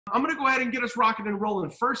I'm going to go ahead and get us rocking and rolling.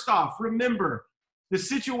 First off, remember, the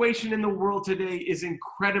situation in the world today is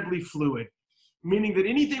incredibly fluid, meaning that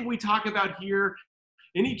anything we talk about here,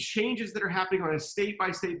 any changes that are happening on a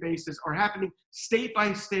state-by-state basis are happening state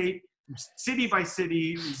by state, city by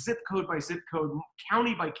city, zip code by zip code,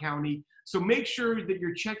 county by county. So make sure that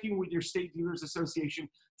you're checking with your state dealers association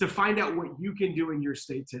to find out what you can do in your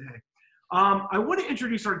state today. I want to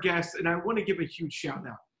introduce our guests, and I want to give a huge shout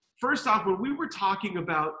out. First off, when we were talking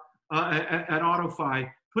about at AutoFi,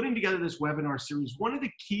 putting together this webinar series, one of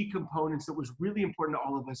the key components that was really important to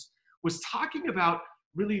all of us was talking about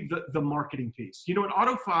really the marketing piece. You know, at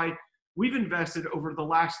AutoFi, we've invested over the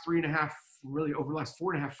last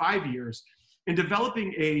 4.5, 5 years in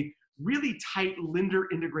developing a really tight lender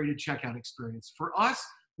integrated checkout experience. For us,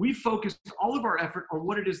 we focused all of our effort on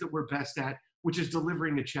what it is that we're best at, which is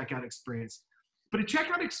delivering a checkout experience. But a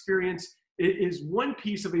checkout experience is one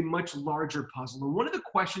piece of a much larger puzzle. And one of the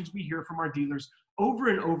questions we hear from our dealers over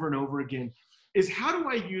and over and over again is, how do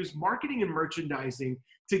I use marketing and merchandising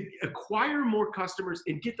to acquire more customers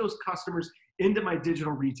and get those customers into my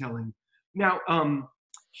digital retailing? Now,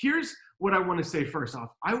 here's what I want to say first off.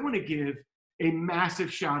 I want to give a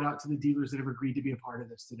massive shout out to the dealers that have agreed to be a part of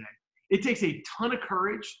this today. It takes a ton of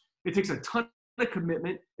courage. It takes a ton of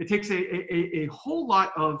commitment. It takes a whole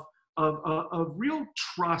lot of real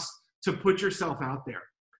trust to put yourself out there.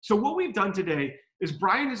 So what we've done today is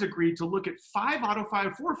Brian has agreed to look at 4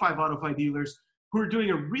 or 5 AutoFi dealers who are doing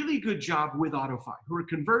a really good job with AutoFi, who are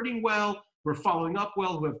converting well, who are following up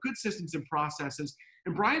well, who have good systems and processes.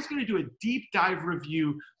 And Brian's going to do a deep dive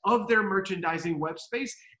review of their merchandising web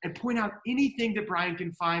space and point out anything that Brian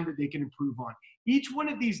can find that they can improve on. Each one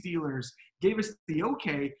of these dealers gave us the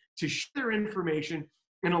okay to share their information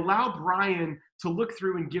and allow Brian to look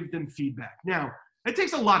through and give them feedback. Now, it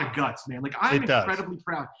takes a lot of guts, man. Like, I'm incredibly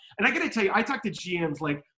proud. And I got to tell you, I talked to GMs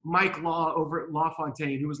like Mike Law over at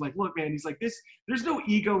LaFontaine, who was like, look, man, he's like, there's no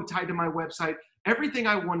ego tied to my website. Everything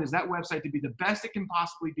I want is that website to be the best it can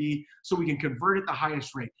possibly be so we can convert at the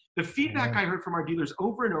highest rate. The feedback I heard from our dealers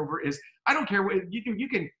over and over is, I don't care what you do. You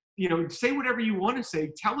can, say whatever you want to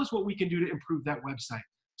say. Tell us what we can do to improve that website.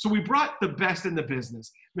 So we brought the best in the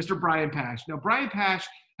business, Mr. Brian Pash. Now, Brian Pash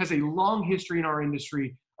has a long history in our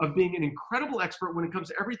industry of being an incredible expert when it comes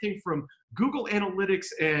to everything from Google Analytics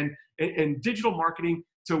and digital marketing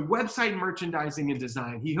to website merchandising and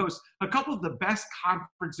design. He hosts a couple of the best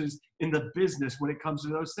conferences in the business when it comes to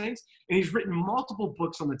those things, and he's written multiple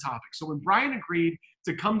books on the topic. So when Brian agreed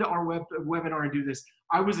to come to our webinar and do this,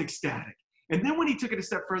 I was ecstatic. And then when he took it a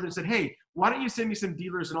step further and said, hey, why don't you send me some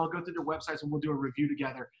dealers and I'll go through their websites and we'll do a review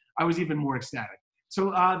together, I was even more ecstatic.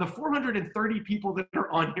 So the 430 people that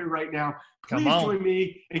are on here right now, please join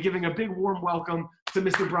me in giving a big warm welcome to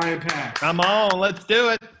Mr. Brian Pash. Come on, let's do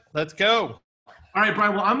it. Let's go. All right,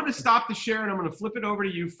 Brian, well, I'm going to stop the share and I'm going to flip it over to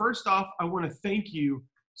you. First off, I want to thank you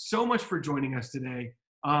so much for joining us today.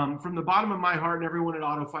 From the bottom of my heart and everyone at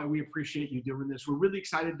AutoFi, we appreciate you doing this. We're really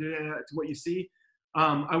excited to what you see.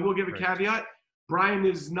 I will give a caveat. Brian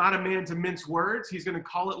is not a man to mince words. He's going to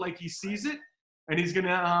call it like he sees it. And he's going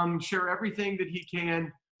to share everything that he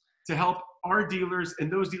can to help our dealers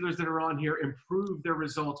and those dealers that are on here improve their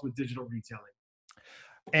results with digital retailing.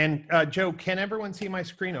 And Joe, can everyone see my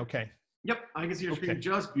screen okay? Yep, I can see your screen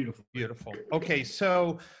just beautiful. Beautiful. Okay,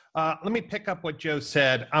 so let me pick up what Joe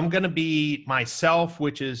said. I'm going to be myself,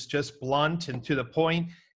 which is just blunt and to the point.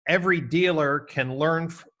 Every dealer can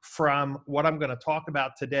learn from what I'm going to talk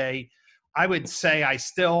about today. I would say I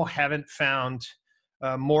still haven't found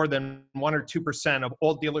more than 1 or 2% of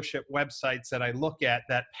all dealership websites that I look at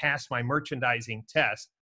that pass my merchandising test.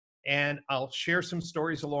 And I'll share some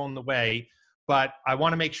stories along the way, but I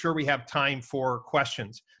want to make sure we have time for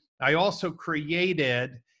questions. I also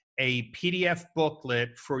created a PDF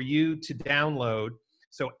booklet for you to download.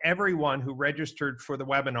 So everyone who registered for the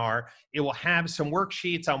webinar, it will have some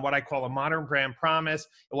worksheets on what I call a modern brand promise.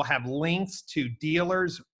 It will have links to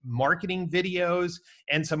dealers, marketing videos,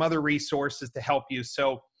 and some other resources to help you.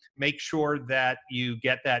 So make sure that you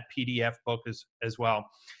get that PDF book as well.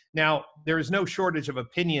 Now, there is no shortage of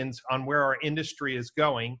opinions on where our industry is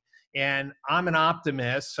going. And I'm an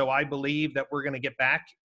optimist, so I believe that we're going to get back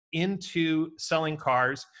into selling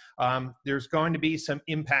cars. There's going to be some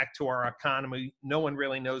impact to our economy. No one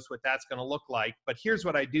really knows what that's going to look like. But here's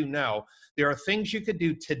what I do know. There are things you could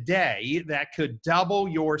do today that could double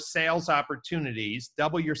your sales opportunities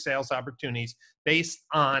based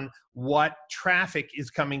on what traffic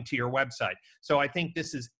is coming to your website. So I think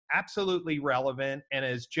this is absolutely relevant. And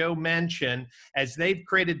as Joe mentioned, as they've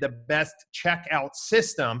created the best checkout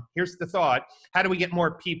system, here's the thought: how do we get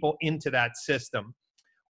more people into that system?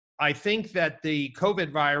 I think that the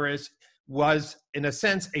COVID virus was, in a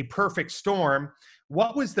sense, a perfect storm.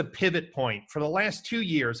 What was the pivot point? For the last 2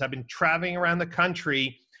 years, I've been traveling around the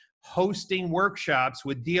country, hosting workshops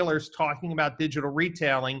with dealers talking about digital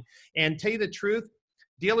retailing. And tell you the truth,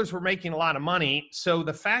 dealers were making a lot of money. So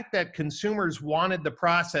the fact that consumers wanted the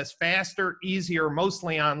process faster, easier,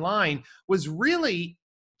 mostly online, was really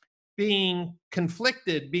being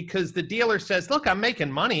conflicted, because the dealer says, look, I'm making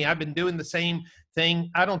money. I've been doing the same thing.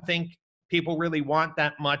 I don't think people really want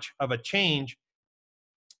that much of a change.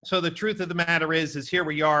 So the truth of the matter is here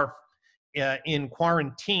we are in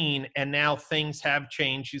quarantine, and now things have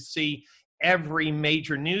changed. You see, every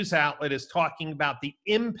major news outlet is talking about the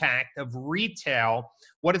impact of retail.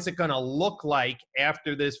 What is it going to look like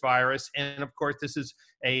after this virus? And of course, this is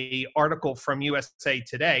an article from USA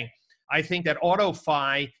Today. I think that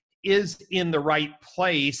AutoFi is in the right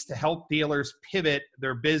place to help dealers pivot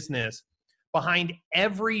their business. Behind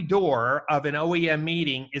every door of an OEM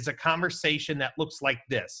meeting is a conversation that looks like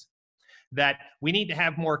this: that we need to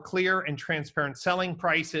have more clear and transparent selling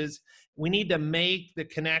prices. We need to make the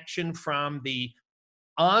connection from the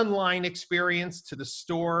online experience to the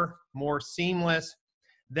store more seamless.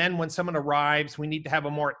 Then when someone arrives, we need to have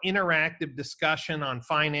a more interactive discussion on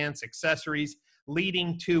finance, accessories,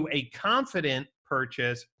 leading to a confident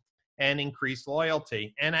purchase and increased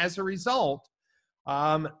loyalty. And as a result,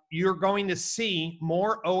 you're going to see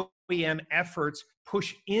more OEM efforts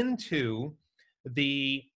push into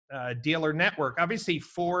the dealer network. Obviously,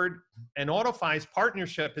 Ford and AutoFi's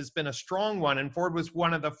partnership has been a strong one, and Ford was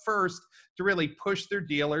one of the first to really push their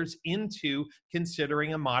dealers into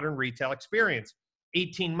considering a modern retail experience.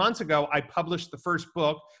 18 months ago, I published the first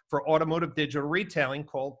book for automotive digital retailing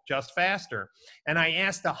called Just Faster. And I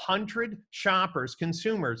asked 100 shoppers,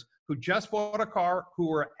 consumers who just bought a car, who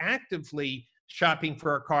were actively shopping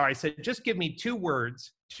for a car. I said, just give me 2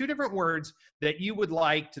 words, 2 different words that you would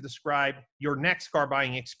like to describe your next car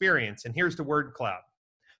buying experience. And here's the word cloud.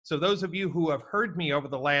 So those of you who have heard me over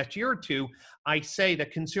the last year or two, I say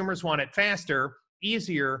that consumers want it faster,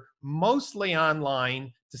 easier, mostly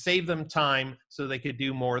online, to save them time so they could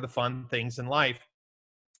do more of the fun things in life.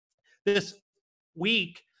 This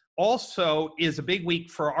week also is a big week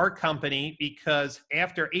for our company, because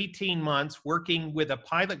after 18 months working with a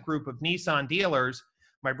pilot group of Nissan dealers,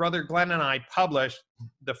 my brother Glenn and I published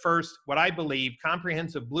the first, what I believe,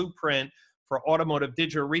 comprehensive blueprint for automotive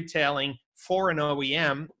digital retailing for an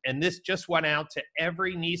OEM. And this just went out to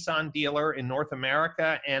every Nissan dealer in North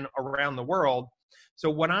America and around the world. So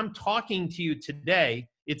when I'm talking to you today,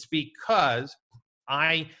 it's because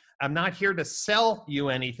I am not here to sell you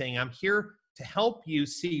anything. I'm here to help you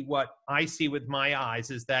see what I see with my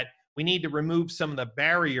eyes, is that we need to remove some of the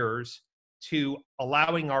barriers to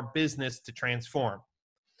allowing our business to transform.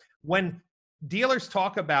 When dealers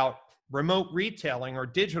talk about remote retailing or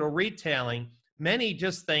digital retailing, many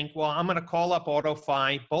just think, well, I'm going to call up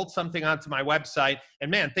AutoFi, bolt something onto my website,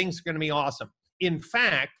 and man, things are going to be awesome. In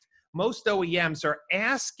fact, most OEMs are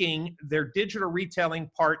asking their digital retailing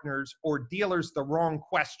partners or dealers the wrong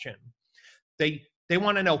question. They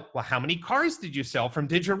want to know, well, how many cars did you sell from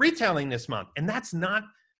digital retailing this month? And that's not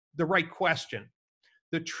the right question.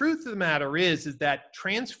 The truth of the matter is that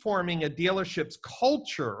transforming a dealership's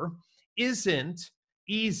culture isn't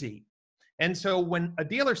easy. And so when a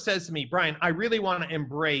dealer says to me, Brian, I really want to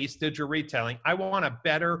embrace digital retailing, I want a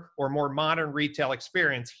better or more modern retail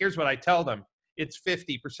experience, here's what I tell them. It's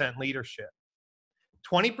 50% leadership,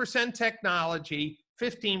 20% technology,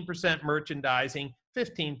 15% merchandising,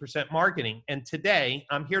 15% marketing. And today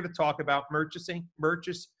I'm here to talk about merchandising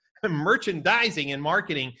and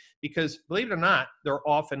marketing, because believe it or not, they're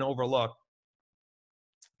often overlooked.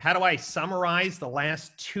 How do I summarize the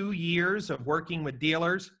last 2 years of working with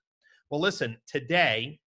dealers? Well, listen,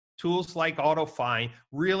 today, tools like AutoFi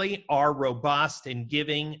really are robust in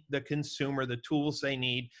giving the consumer the tools they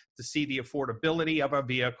need to see the affordability of a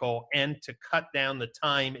vehicle and to cut down the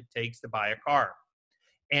time it takes to buy a car.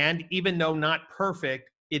 And even though not perfect,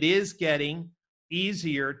 it is getting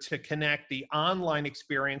easier to connect the online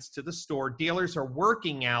experience to the store. Dealers are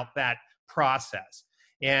working out that process.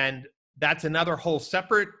 And that's another whole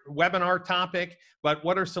separate webinar topic. But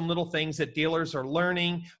what are some little things that dealers are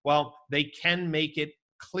learning? Well, they can make it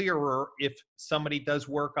clearer if somebody does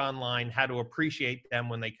work online, how to appreciate them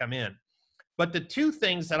when they come in. But the 2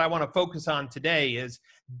 things that I want to focus on today is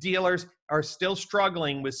dealers are still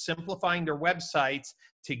struggling with simplifying their websites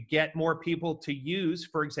to get more people to use,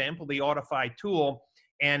 for example, the AutoFi tool,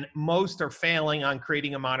 and most are failing on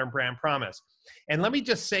creating a modern brand promise. And let me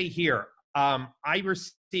just say here, I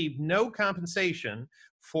received no compensation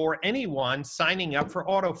for anyone signing up for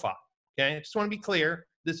AutoFi. Okay, I just want to be clear.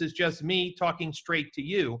 This is just me talking straight to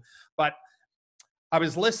you. But I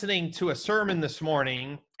was listening to a sermon this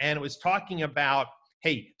morning, and it was talking about,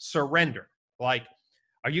 hey, surrender. Like,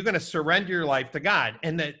 are you going to surrender your life to God?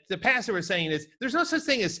 And the pastor was saying is, there's no such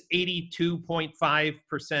thing as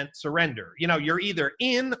 82.5% surrender. You know, you're either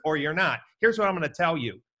in or you're not. Here's what I'm going to tell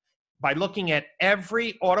you. By looking at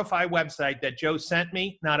every AutoFi website that Joe sent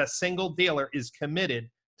me, not a single dealer is committed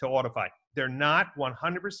to AutoFi. They're not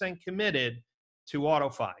 100% committed to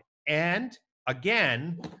AutoFi. And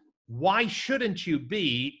again, why shouldn't you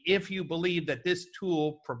be if you believe that this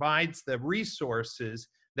tool provides the resources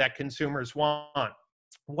that consumers want?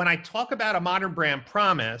 When I talk about a modern brand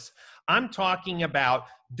promise, I'm talking about,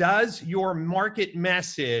 does your market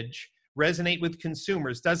message resonate with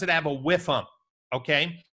consumers? Does it have a whiff-um?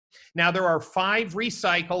 Okay. Now, there are 5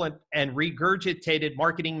 recycle and regurgitated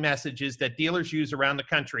marketing messages that dealers use around the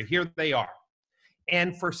country. Here they are.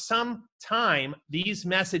 And for some time, these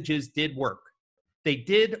messages did work. They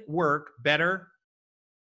did work better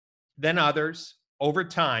than others over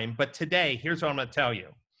time. But today, here's what I'm going to tell you.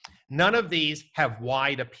 None of these have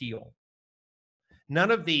wide appeal.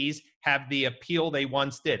 None of these have the appeal they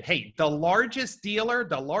once did. Hey, the largest dealer,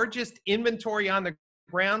 the largest inventory on the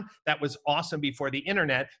ground, that was awesome before the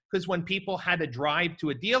internet, because when people had to drive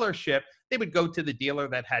to a dealership, they would go to the dealer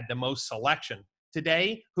that had the most selection.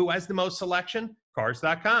 Today, who has the most selection?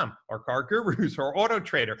 Cars.com or Car Gurus or Auto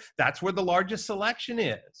Trader. That's where the largest selection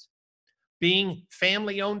is. Being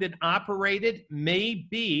family-owned and operated may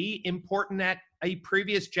be important at a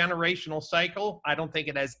previous generational cycle. I don't think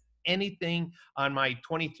it has anything on my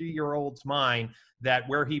 23-year-old's mind that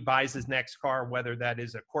where he buys his next car, whether that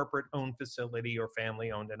is a corporate-owned facility or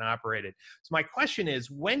family-owned and operated. So my question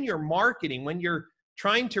is, when you're marketing, when you're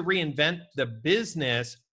trying to reinvent the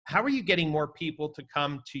business, how are you getting more people to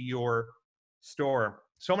come to your store?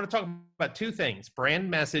 So I'm going to talk about 2 things, brand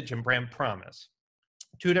message and brand promise.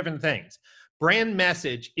 2 different things. Brand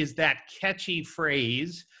message is that catchy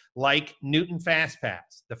phrase like Newton Fast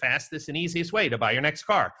Pass, the fastest and easiest way to buy your next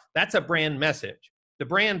car. That's a brand message. The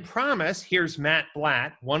brand promise, here's Matt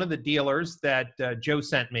Blatt, one of the dealers that Joe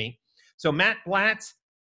sent me. So Matt Blatt's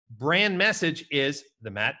brand message is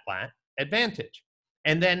the Matt Blatt Advantage.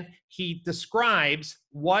 And then he describes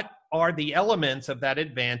what are the elements of that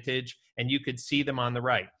advantage, and you could see them on the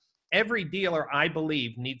right. Every dealer, I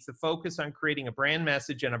believe, needs to focus on creating a brand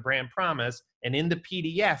message and a brand promise. And in the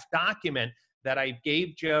PDF document that I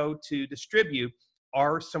gave Joe to distribute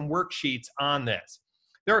are some worksheets on this.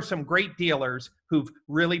 There are some great dealers who've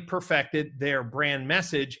really perfected their brand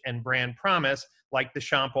message and brand promise, like the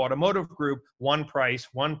Schomp Automotive Group, one price,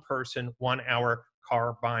 one person, 1 hour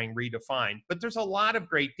car buying redefined. But there's a lot of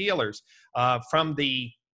great dealers from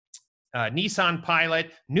the Nissan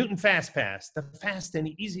Pilot, Newton Fast Pass, the fast and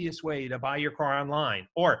easiest way to buy your car online,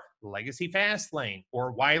 or Legacy Fastlane,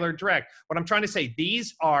 or Weiler Direct. What I'm trying to say,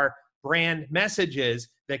 these are brand messages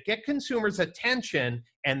that get consumers' attention,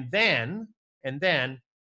 and then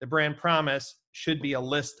the brand promise should be a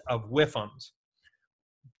list of whiff-ums.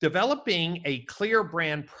 Developing a clear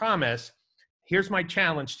brand promise, here's my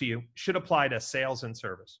challenge to you, should apply to sales and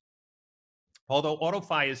service. Although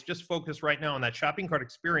AutoFi is just focused right now on that shopping cart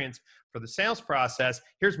experience for the sales process,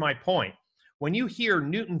 here's my point. When you hear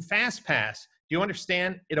Newton Fast Pass, do you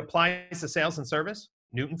understand it applies to sales and service?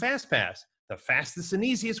 Newton Fast Pass, the fastest and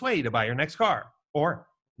easiest way to buy your next car. Or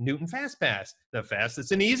Newton Fast Pass, the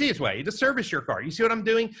fastest and easiest way to service your car. You see what I'm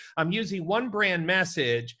doing? I'm using one brand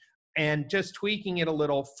message and just tweaking it a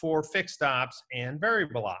little for fixed ops and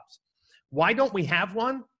variable ops. Why don't we have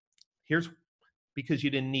one? Here's because you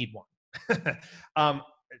didn't need one.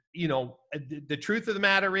 You know, the truth of the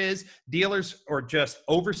matter is dealers are just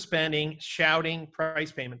overspending, shouting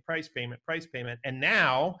price payment, price payment, price payment. And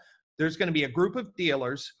now there's going to be a group of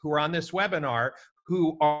dealers who are on this webinar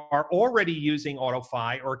who are already using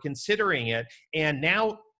AutoFi or considering it, and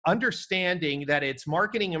now understanding that it's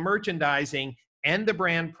marketing and merchandising and the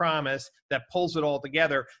brand promise that pulls it all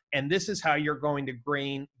together. And this is how you're going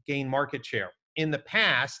to gain market share. In the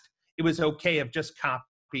past, it was okay of just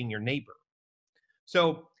copying your neighbor.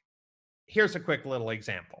 So here's a quick little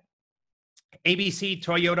example. ABC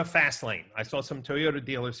Toyota Fastlane. I saw some Toyota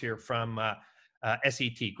dealers here from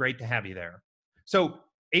SET. Great to have you there. So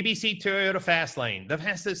ABC Toyota Fastlane, the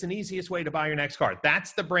fastest and easiest way to buy your next car.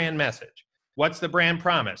 That's the brand message. What's the brand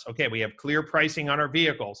promise? Okay, we have clear pricing on our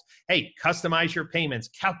vehicles. Hey, customize your payments,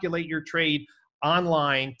 calculate your trade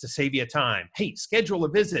online to save you time. Hey, schedule a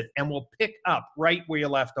visit and we'll pick up right where you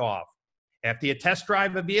left off. After you test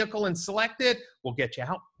drive a vehicle and select it, we'll get you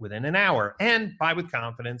out within an hour and buy with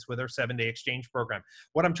confidence with our 7-day exchange program.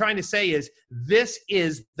 What I'm trying to say is this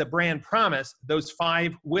is the brand promise, those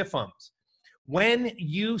 5 WIFMs. When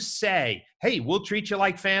you say, hey, we'll treat you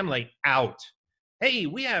like family, out. Hey,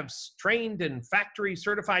 we have trained and factory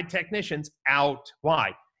certified technicians, out.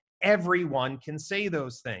 Why? Everyone can say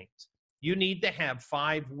those things. You need to have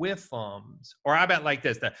 5 WIFMs. Or how about like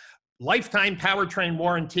this, the lifetime powertrain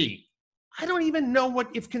warranty. I don't even know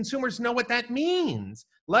if consumers know what that means,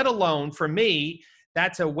 let alone for me,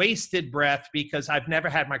 that's a wasted breath because I've never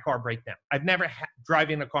had my car break down. I've never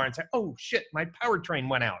driven a car and say, oh shit, my powertrain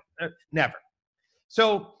went out. Never.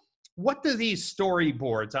 So what do these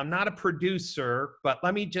storyboards, I'm not a producer, but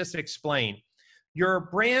let me just explain. Your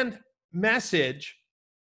brand message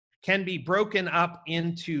can be broken up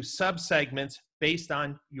into subsegments based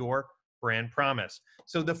on your brand promise.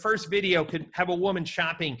 So the first video could have a woman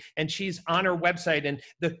shopping and she's on her website and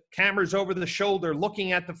the camera's over the shoulder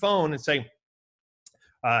looking at the phone and saying,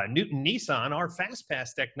 Newton Nissan, our FastPass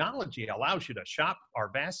technology allows you to shop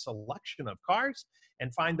our vast selection of cars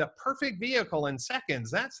and find the perfect vehicle in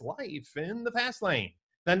seconds. That's life in the fast lane.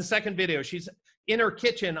 Then the second video, she's in her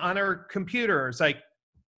kitchen on her computer. It's like,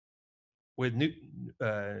 with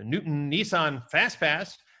Newton Nissan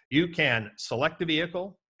FastPass, you can select the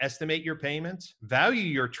vehicle, estimate your payments, value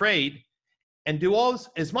your trade, and do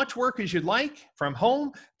as much work as you'd like from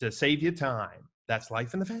home to save you time. That's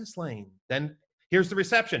life in the fast lane. Then here's the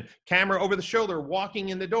reception. Camera over the shoulder, walking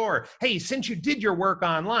in the door. Hey, since you did your work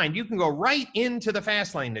online, you can go right into the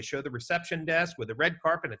fast lane to show the reception desk with the red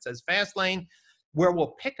carpet. It says fast lane, where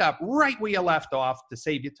we'll pick up right where you left off to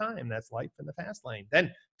save you time. That's life in the fast lane.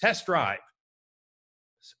 Then test drive.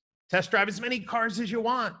 Test drive as many cars as you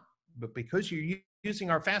want, but because you're using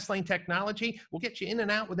our fast lane technology, we'll get you in and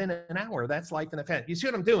out within an hour. That's life in the fast. You see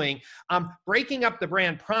what I'm doing? I'm breaking up the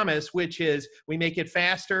brand promise, which is we make it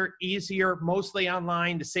faster, easier, mostly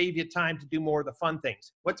online to save you time to do more of the fun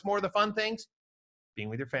things. What's more of the fun things? Being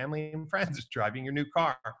with your family and friends, driving your new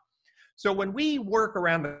car. So when we work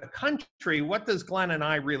around the country, what does Glenn and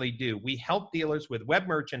I really do? We help dealers with web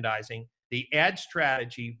merchandising, the ad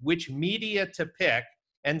strategy, which media to pick,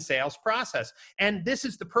 and sales process. And this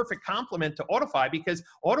is the perfect complement to AutoFi because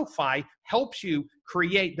AutoFi helps you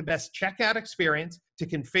create the best checkout experience to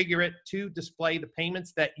configure it to display the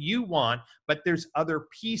payments that you want, but there's other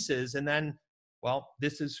pieces. And then, well,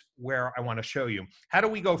 this is where I want to show you. How do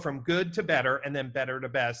we go from good to better and then better to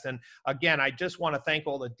best? And again, I just want to thank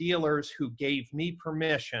all the dealers who gave me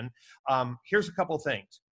permission. Here's a couple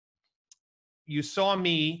things. You saw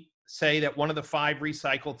me say that one of the 5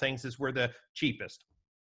 recycled things is we're the cheapest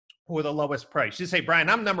or the lowest price. You say, Brian,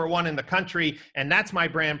 I'm #1 in the country, and that's my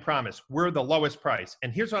brand promise. We're the lowest price.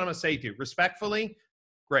 And here's what I'm going to say to you. Respectfully,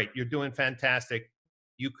 great, you're doing fantastic.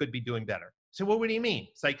 You could be doing better. So what do you mean?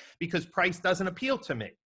 It's like, because price doesn't appeal to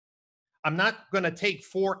me. I'm not going to take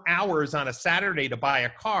 4 hours on a Saturday to buy a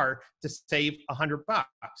car to save $100.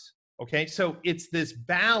 Okay, so it's this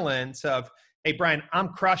balance of, hey, Brian, I'm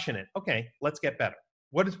crushing it. Okay, let's get better.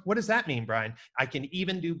 What does that mean, Brian? I can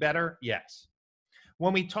even do better? Yes.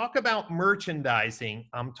 When we talk about merchandising,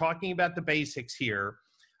 I'm talking about the basics here.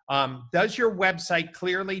 Does your website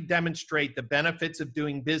clearly demonstrate the benefits of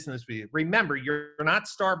doing business with you? Remember, you're not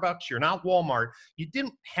Starbucks, you're not Walmart. You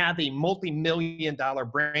didn't have a multi-million-dollar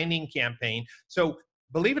branding campaign. So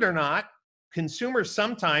believe it or not, consumers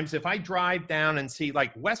sometimes, if I drive down and see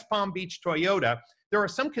like West Palm Beach Toyota, there are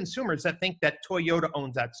some consumers that think that Toyota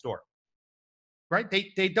owns that store, right?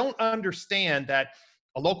 They don't understand that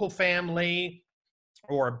a local family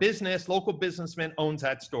or a business, local businessman owns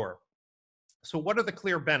that store. So what are the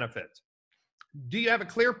clear benefits? Do you have a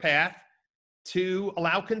clear path to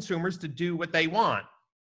allow consumers to do what they want?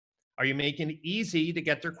 Are you making it easy to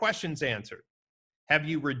get their questions answered? Have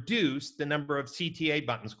you reduced the number of CTA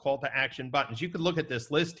buttons, call to action buttons? You could look at this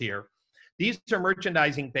list here. These are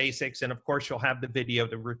merchandising basics, and of course, you'll have the video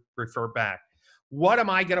to refer back. What am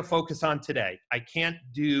I going to focus on today? I can't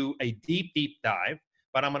do a deep dive,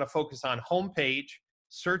 but I'm going to focus on homepage,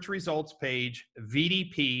 search results page,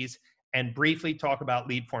 VDPs, and briefly talk about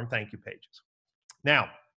lead form thank you pages. Now,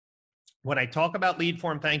 when I talk about lead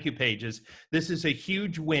form thank you pages, this is a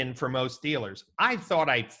huge win for most dealers. I thought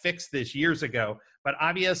I fixed this years ago, but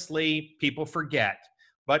obviously people forget.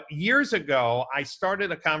 But years ago, I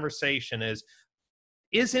started a conversation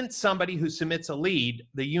isn't somebody who submits a lead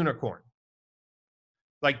the unicorn?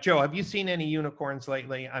 Like, Joe, have you seen any unicorns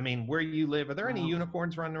lately? I mean, where you live, are there any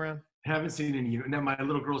unicorns running around? Haven't seen any. Now, my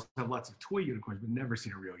little girls have lots of toy unicorns, but never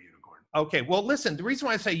seen a real unicorn. Okay, well, listen, the reason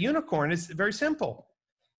why I say unicorn is very simple.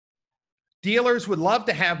 Dealers would love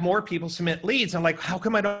to have more people submit leads. I'm like, how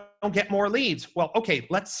come I don't get more leads? Well, okay,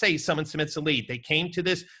 let's say someone submits a lead. They came to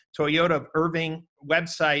this Toyota of Irving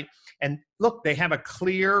website, and look, they have a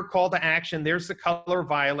clear call to action. There's the color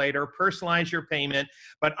violator, personalize your payment,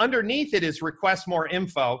 but underneath it is request more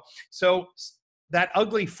info. So that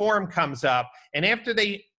ugly form comes up, and after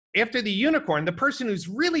the unicorn, the person who's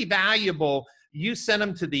really valuable, you send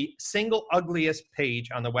them to the single ugliest page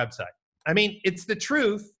on the website. I mean, it's the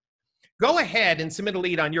truth. Go ahead and submit a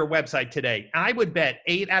lead on your website today. I would bet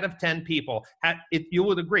 8 out of 10 people, you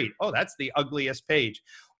would agree, oh, that's the ugliest page.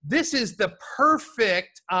 This is the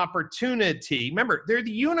perfect opportunity. Remember, they're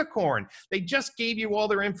the unicorn. They just gave you all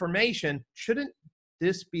their information. Shouldn't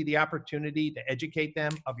this be the opportunity to educate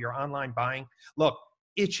them of your online buying? Look,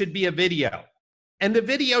 it should be a video. And the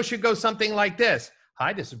video should go something like this.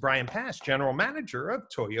 Hi, this is Brian Pass, General Manager of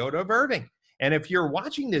Toyota of Irving. And if you're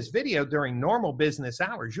watching this video during normal business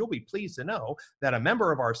hours, you'll be pleased to know that a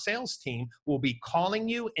member of our sales team will be calling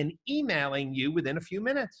you and emailing you within a few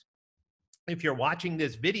minutes. If you're watching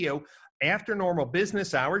this video after normal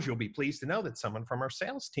business hours, you'll be pleased to know that someone from our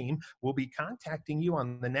sales team will be contacting you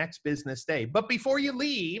on the next business day. But before you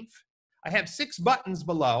leave, I have 6 buttons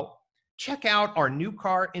below. Check out our new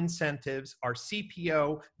car incentives, our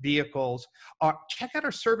CPO vehicles, check out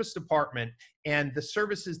our service department and the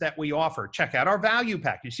services that we offer. Check out our value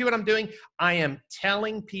pack. You see what I'm doing? I am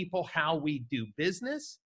telling people how we do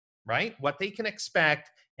business, right? What they can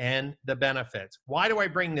expect and the benefits. Why do I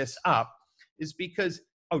bring this up? Is because,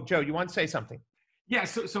 oh, Joe, you want to say something? Yeah,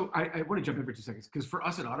 so I want to jump in for 2 seconds, because for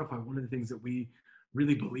us at AutoFi, one of the things that we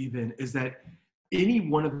really believe in is that any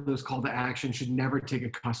one of those call to action should never take a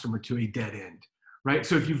customer to a dead end, right?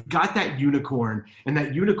 So if you've got that unicorn and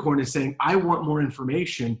that unicorn is saying, I want more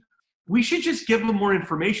information, we should just give them more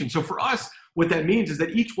information. So for us, what that means is that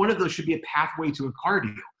each one of those should be a pathway to a car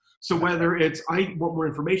deal. So whether it's, I want more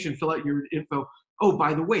information, fill out your info. Oh,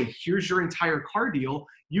 by the way, here's your entire car deal.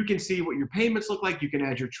 You can see what your payments look like. You can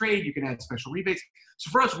add your trade. You can add special rebates.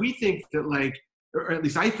 So for us, we think that or at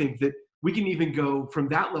least I think that we can even go from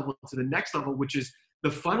that level to the next level, which is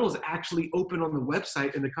the funnel is actually open on the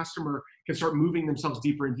website, and the customer can start moving themselves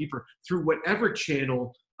deeper and deeper through whatever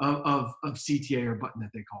channel of CTA or button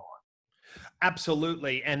that they call on.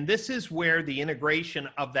 Absolutely. And this is where the integration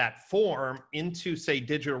of that form into, say,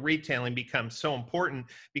 digital retailing becomes so important,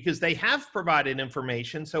 because they have provided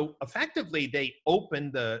information. So effectively, they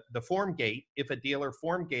open the form gate if a dealer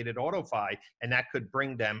form gated AutoFi, and that could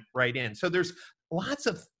bring them right in. So there's lots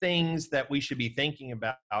of things that we should be thinking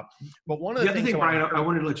about. But one of the other thing, Brian, I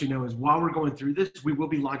wanted to let you know is while we're going through this, we will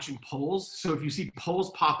be launching polls. So if you see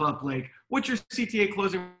polls pop up like, what's your CTA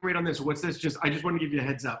closing rate on this? Or what's this? I just want to give you a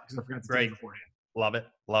heads up because I forgot to tell you beforehand. Love it.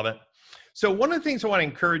 Love it. So one of the things I want to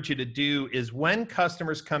encourage you to do is when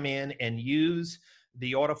customers come in and use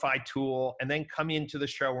the AutoFi tool and then come into the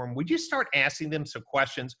showroom, would you start asking them some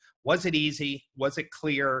questions? Was it easy? Was it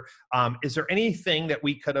clear? Is there anything that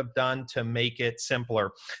we could have done to make it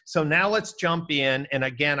simpler? So now let's jump in. And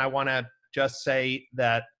again, I want to just say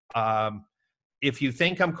that if you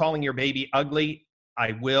think I'm calling your baby ugly,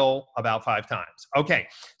 I will about 5 times. Okay,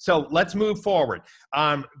 so let's move forward.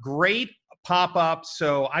 Great pop-up.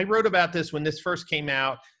 So I wrote about this when this first came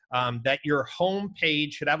out. That your home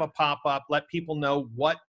page should have a pop-up, let people know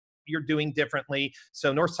what you're doing differently.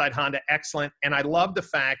 So Northside Honda, excellent. And I love the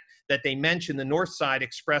fact that they mentioned the Northside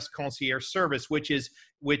Express Concierge Service, which is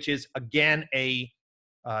again, a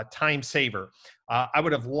time saver. I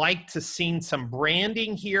would have liked to seen some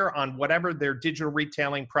branding here on whatever their digital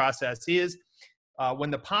retailing process is.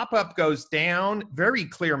 When the pop-up goes down, very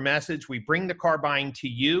clear message. We bring the car buying to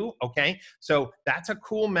you, okay? So that's a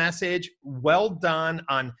cool message. Well done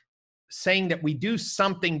on saying that we do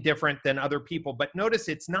something different than other people. But notice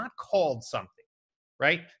it's not called something,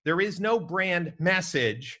 right? There is no brand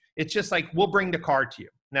message. It's just like, we'll bring the car to you.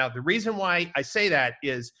 Now, the reason why I say that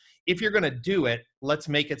is if you're going to do it, let's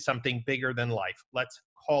make it something bigger than life. Let's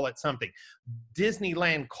call it something.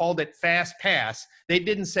 Disneyland called it Fast Pass. They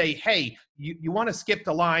didn't say, hey, you want to skip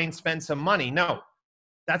the line, spend some money. No,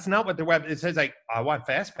 that's not what the web, it says like, I want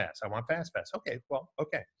Fast Pass. I want Fast Pass. Okay, well,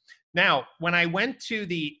 okay. Now, when I went to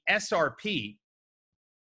the SRP,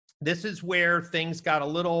 this is where things got a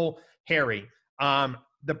little hairy.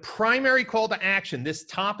 The primary call to action, this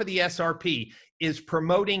top of the SRP, is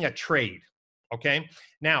promoting a trade, okay?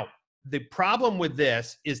 Now, the problem with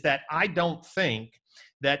this is that I don't think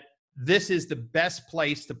that this is the best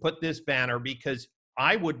place to put this banner, because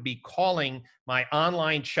I would be calling my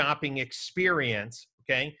online shopping experience,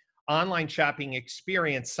 okay? Online shopping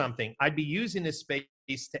experience something. I'd be using this space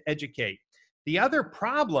to educate. The other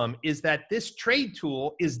problem is that this trade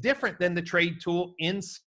tool is different than the trade tool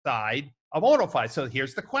inside of AutoFi. So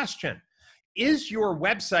here's the question. Is your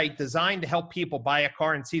website designed to help people buy a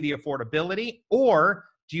car and see the affordability? Or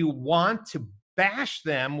do you want to bash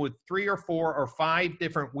them with 3 or 4 or 5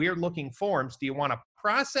 different weird looking forms? Do you want to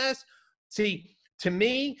process? See, to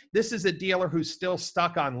me, this is a dealer who's still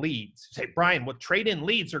stuck on leads. Say, Brian, well, trade-in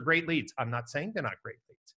leads are great leads. I'm not saying they're not great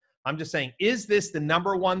leads. I'm just saying, is this the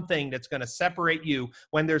number one thing that's going to separate you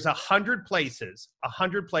when there's 100 places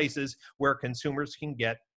where consumers can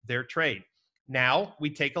get their trade? Now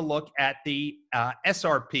we take a look at the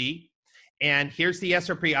SRP, and here's the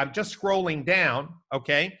SRP. I'm just scrolling down,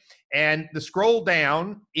 okay? And the scroll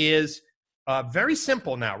down is very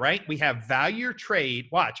simple now, right? We have value your trade,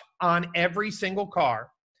 watch, on every single car,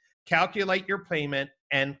 calculate your payment,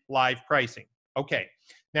 and live pricing. Okay,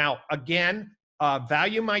 now again,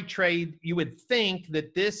 value my trade, you would think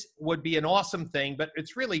that this would be an awesome thing, but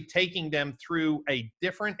it's really taking them through a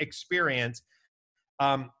different experience.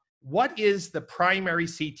 What is the primary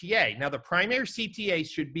CTA? Now, the primary CTA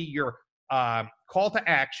should be your call to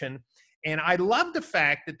action. And I love the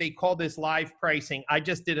fact that they call this live pricing. I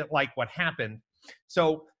just didn't like what happened.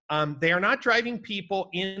 So they are not driving people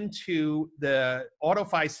into the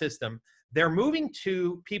AutoFi system. They're moving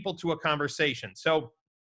people to a conversation. So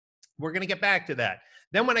we're going to get back to that.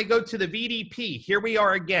 Then when I go to the VDP, here we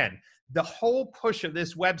are again. The whole push of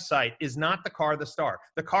this website is not the car, the star.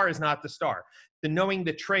 The car is not the star. The knowing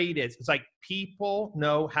the trade is. It's like people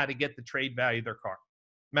know how to get the trade value of their car.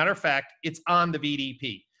 Matter of fact, it's on the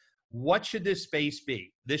VDP. What should this space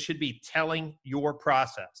be? This should be telling your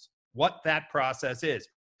process, what that process is.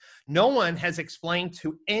 No one has explained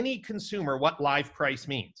to any consumer what live price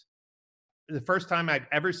means. The first time I've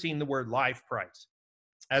ever seen the word live price.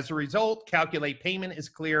 As a result, calculate payment is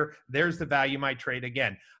clear. There's the value of my trade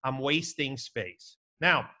again. I'm wasting space.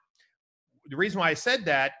 Now, the reason why I said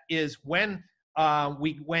that is when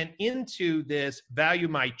we went into this value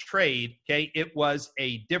my trade, okay, it was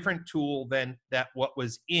a different tool than what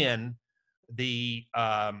was in the,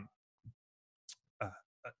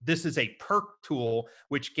 this is a perk tool,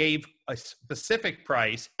 which gave a specific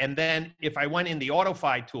price. And then if I went in the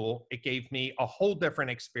AutoFi tool, it gave me a whole different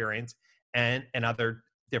experience and another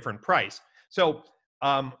different price. So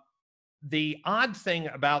the odd thing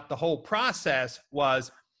about the whole process was,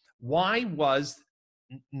 why was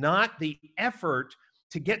not the effort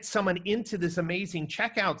to get someone into this amazing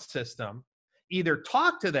checkout system, either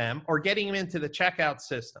talk to them or getting them into the checkout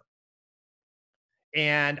system?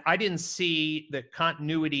 And I didn't see the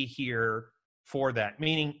continuity here for that,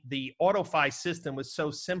 meaning the AutoFi system was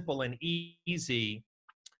so simple and easy.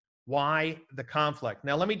 Why the conflict?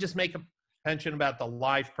 Now, let me just make a mention about the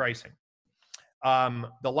live pricing.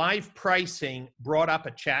 The live pricing brought up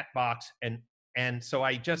a chat box, and so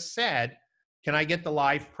I just said, can I get the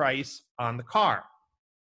live price on the car?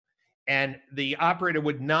 And the operator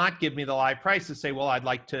would not give me the live price to say, well, I'd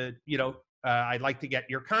like to, I'd like to get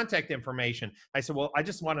your contact information. I said, well, I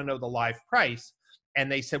just want to know the live price.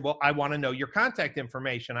 And they said, well, I want to know your contact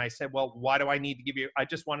information. I said, well, why do I need to give you? I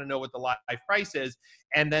just want to know what the live price is.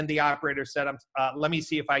 And then the operator said, let me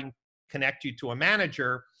see if I can connect you to a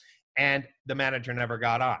manager. And the manager never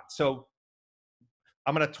got on. So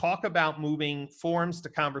I'm going to talk about moving forms to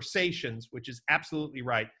conversations, which is absolutely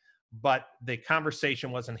right, but the conversation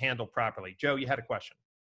wasn't handled properly. Joe, you had a question.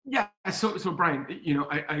 Yeah. So Brian,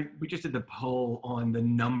 we just did the poll on the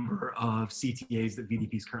number of CTAs that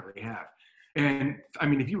VDPs currently have. And I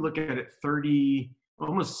mean, if you look at it,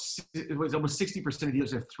 almost 60% of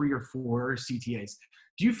dealers have 3 or 4 CTAs.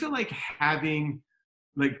 Do you feel like having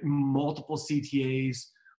like multiple CTAs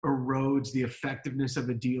erodes the effectiveness of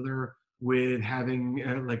a dealer with having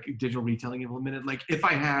like digital retailing implemented? Like if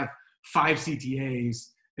I have 5 CTAs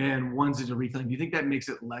and one's digital retailing, do you think that makes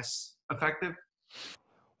it less effective?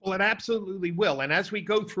 Well, it absolutely will. And as we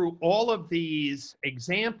go through all of these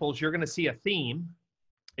examples, you're going to see a theme,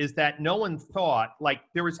 is that no one thought, like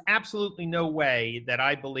there was absolutely no way that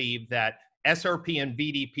I believe that SRP and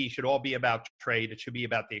VDP should all be about trade. It should be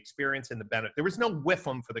about the experience and the benefit. There was no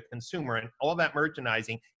WIFM for the consumer and all that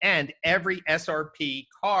merchandising, and every SRP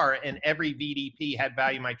car and every VDP had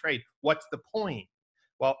value my trade. What's the point?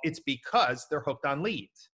 Well, it's because they're hooked on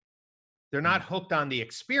leads. They're not hooked on the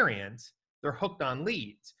experience, they're hooked on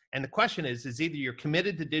leads. And the question is either you're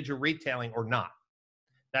committed to digital retailing or not.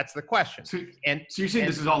 That's the question. So you're saying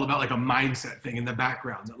this is all about like a mindset thing in the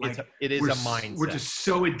background. That like it is a mindset. We're just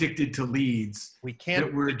so addicted to leads. We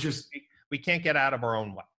can't get out of our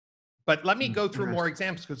own way. But let me go through more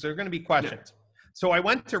examples because there are going to be questions. Yeah. So I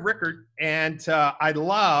went to Rickard, and I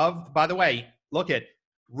loved, by the way, look at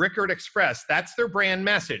Rickard Express, that's their brand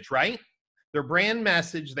message, right? Their brand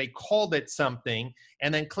message, they called it something,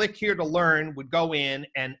 and then click here to learn would go in,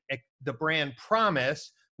 and the brand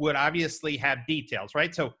promise would obviously have details,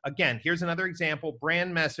 right? So again, here's another example,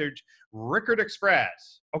 brand message, Rickard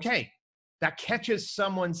Express. Okay, that catches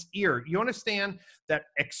someone's ear. You understand that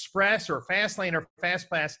Express or Fast Lane or Fast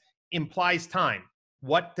Pass implies time.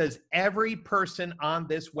 What does every person on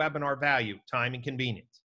this webinar value? Time and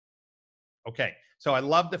convenience. Okay, so I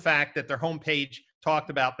love the fact that their homepage talked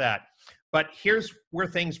about that. But here's where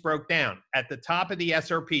things broke down. At the top of the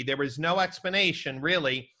SRP, there was no explanation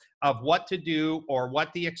really of what to do or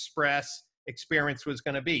what the Express experience was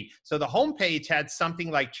going to be. So the homepage had something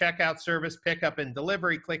like checkout, service, pickup, and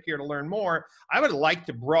delivery. Click here to learn more. I would like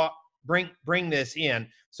to bring this in.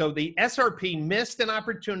 So the SRP missed an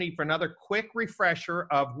opportunity for another quick refresher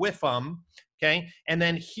of WIFM, okay? And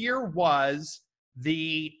then here was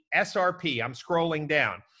the SRP. I'm scrolling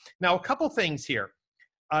down. Now, a couple things here.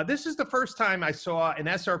 This is the first time I saw an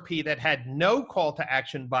SRP that had no call to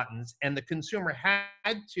action buttons, and the consumer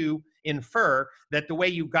had to infer that the way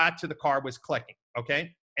you got to the car was clicking, okay?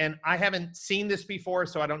 And I haven't seen this before,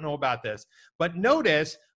 so I don't know about this. But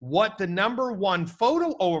notice what the #1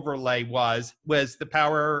 photo overlay was the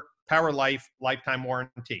Power Life lifetime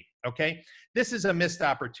warranty, okay? This is a missed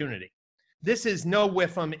opportunity. This is no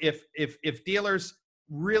WIFM. If dealers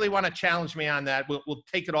really want to challenge me on that, we'll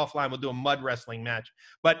take it offline. We'll do a mud wrestling match.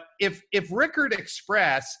 But if Rickard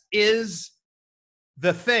Express is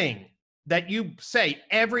the thing that you say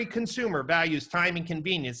every consumer values time and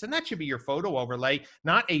convenience, then that should be your photo overlay,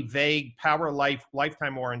 not a vague Power Life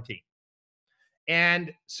lifetime warranty.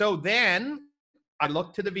 And so then I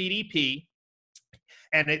looked to the VDP,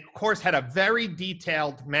 and it, of course, had a very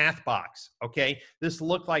detailed math box, okay? This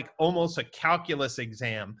looked like almost a calculus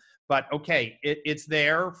exam, but okay, it's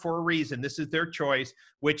there for a reason. This is their choice,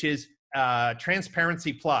 which is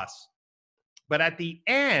Transparency Plus. But at the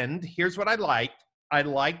end, here's what I liked. I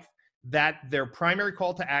liked that their primary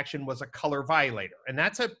call to action was a color violator. And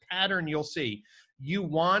that's a pattern you'll see. You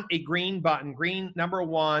want a green button. Green,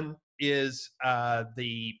 #1, is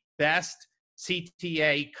the best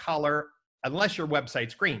CTA color, unless your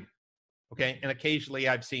website's green, okay? And occasionally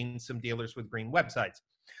I've seen some dealers with green websites.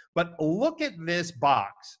 But look at this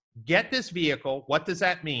box. Get this vehicle. What does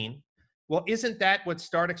that mean? Well, isn't that what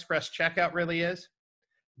Start Express Checkout really is?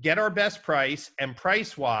 Get our best price and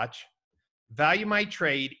price watch, value my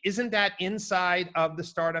trade. Isn't that inside of the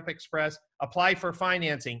Startup Express? Apply for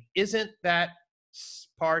financing. Isn't that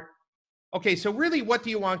part? Okay, so really what do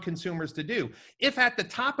you want consumers to do? If at the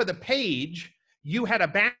top of the page, you had a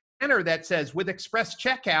banner that says, with Express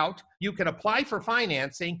Checkout, you can apply for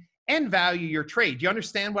financing and value your trade. Do you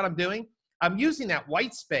understand what I'm doing? I'm using that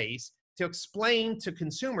white space to explain to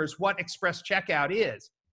consumers what Express Checkout is.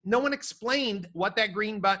 No one explained what that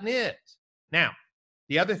green button is. Now,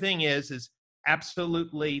 the other thing is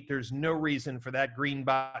absolutely there's no reason for that green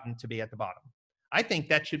button to be at the bottom. I think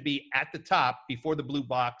that should be at the top before the blue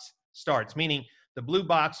box starts, meaning the blue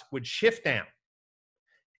box would shift down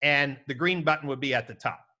and the green button would be at the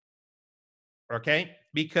top, okay?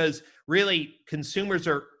 Because really consumers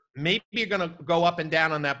are maybe you're going to go up and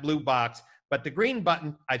down on that blue box, but the green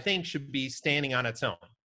button, I think, should be standing on its own.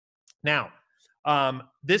 Now,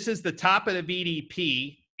 this is the top of the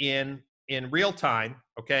VDP in real time,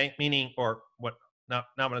 okay? Meaning, or what? Not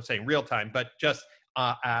what I'm saying real time, but just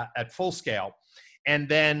at full scale. And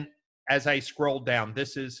then as I scrolled down,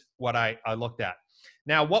 this is what I looked at.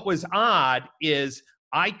 Now, what was odd is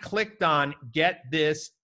I clicked on get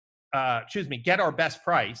our best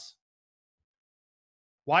price.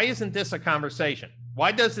 Why isn't this a conversation?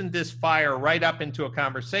 Why doesn't this fire right up into a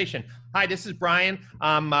conversation? Hi, this is Brian.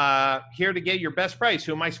 I'm here to get your best price.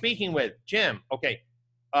 Who am I speaking with? Jim. Okay.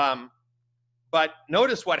 But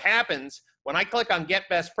notice what happens when I click on get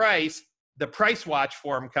best price, the price watch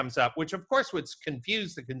form comes up, which of course would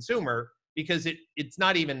confuse the consumer because it's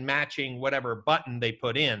not even matching whatever button they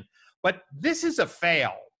put in. But this is a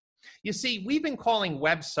fail. You see, we've been calling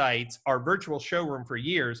websites our virtual showroom for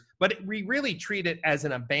years, but we really treat it as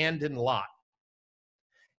an abandoned lot.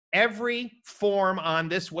 Every form on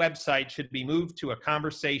this website should be moved to a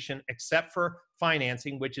conversation except for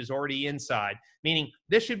financing, which is already inside, meaning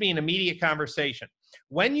this should be an immediate conversation.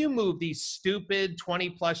 When you move these stupid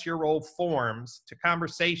 20-plus-year-old forms to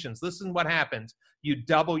conversations, listen to what happens. You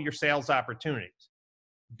double your sales opportunities.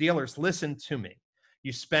 Dealers, listen to me.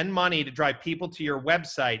 You spend money to drive people to your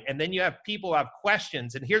website, and then you have people who have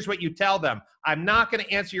questions, and here's what you tell them. I'm not going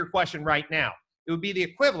to answer your question right now. It would be the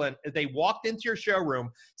equivalent if they walked into your showroom,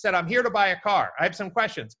 said, I'm here to buy a car. I have some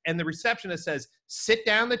questions. And the receptionist says, sit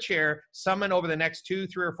down in the chair. Someone over the next 2,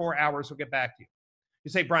 3, or 4 hours will get back to you. You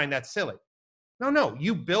say, Brian, that's silly. No,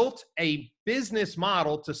 you built a business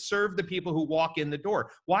model to serve the people who walk in the door.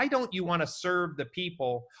 Why don't you want to serve the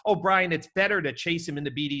people? Oh, Brian, it's better to chase them in the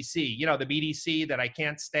BDC. You know, the BDC that I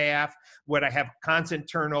can't staff, when I have constant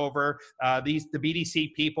turnover. The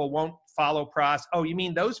BDC people won't follow process. Oh, you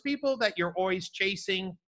mean those people that you're always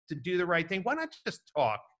chasing to do the right thing? Why not just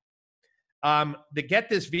talk? To get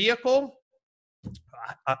this vehicle,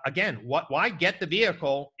 again, why get the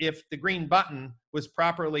vehicle if the green button was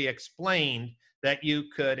properly explained that you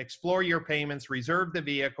could explore your payments, reserve the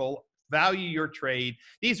vehicle, value your trade?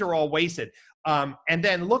 These are all wasted. And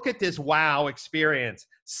then look at this wow experience.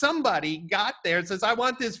 Somebody got there and says, I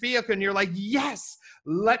want this vehicle. And you're like, yes,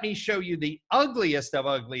 let me show you the ugliest of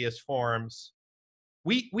ugliest forms.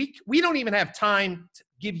 We don't even have time to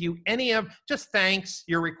give you any of, just thanks,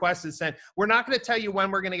 your request is sent. We're not going to tell you when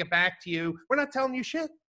we're going to get back to you. We're not telling you shit.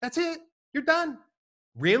 That's it. You're done.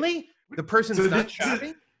 Really? The person's not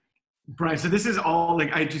shopping? Brian, so this is all,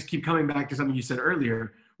 like, I just keep coming back to something you said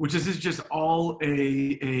earlier, which is this is just all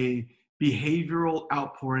a behavioral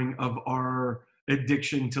outpouring of our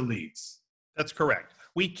addiction to leads. That's correct.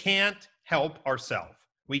 We can't help ourselves.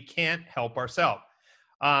 We can't help ourselves.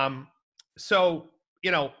 So,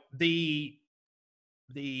 you know, the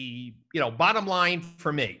bottom line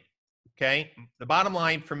for me, okay? The bottom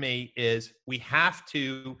line for me is we have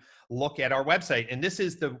to look at our website. And this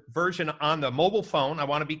is the version on the mobile phone. I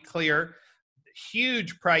want to be clear,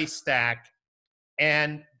 huge price stack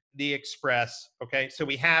and the Express, okay? So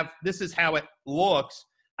we have, this is how it looks.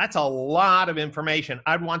 That's a lot of information.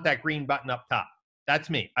 I'd want that green button up top. That's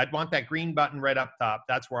me. I'd want that green button right up top.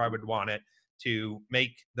 That's where I would want it to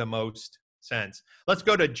make the most sense. Let's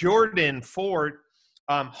go to Jordan Ford.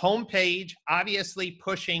 Homepage, obviously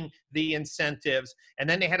pushing the incentives. And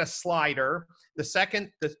then they had a slider. The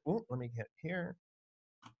second, let me get here.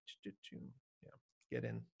 Yeah, get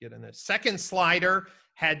in there. Second slider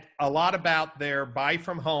had a lot about their buy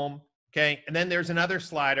from home. Okay. And then there's another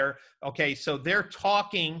slider. Okay. So they're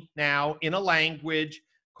talking now in a language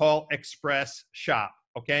called Express Shop.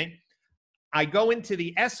 Okay. I go into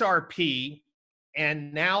the SRP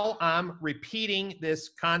and now I'm repeating this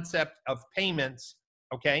concept of payments.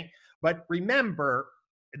 Okay. But remember,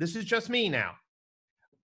 this is just me now.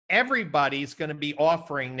 Everybody's going to be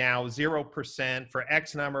offering now 0% for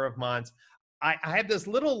X number of months. I have this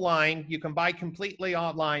little line you can buy completely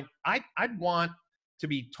online. I'd want to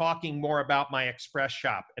be talking more about my Express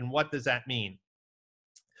Shop and what does that mean?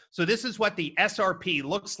 So this is what the SRP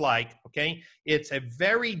looks like. Okay. It's a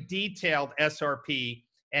very detailed SRP.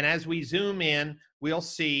 And as we zoom in, we'll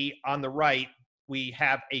see on the right, we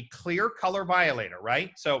have a clear color violator,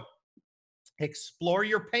 right? So explore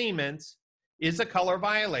your payments is a color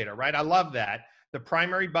violator, right? I love that. The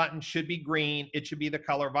primary button should be green. It should be the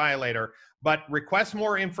color violator, but request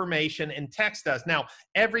more information and text us. Now,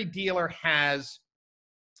 every dealer has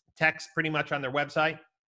text pretty much on their website,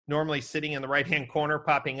 normally sitting in the right-hand corner,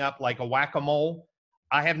 popping up like a whack-a-mole.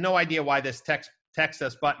 I have no idea why this text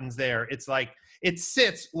us button's there. It's like, it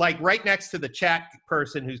sits like right next to the chat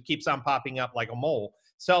person who keeps on popping up like a mole.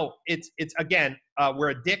 So it's again, we're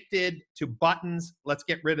addicted to buttons. Let's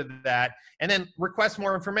get rid of that. And then request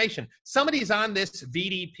more information. Somebody's on this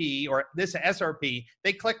VDP or this SRP,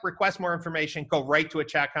 they click request more information, go right to a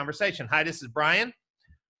chat conversation. Hi, this is Brian.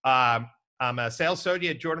 I'm a sales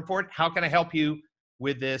associate at Jordan Ford. How can I help you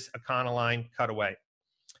with this Econoline cutaway?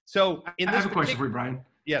 So I have a question for you, Brian.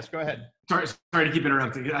 Yes, go ahead. Sorry to keep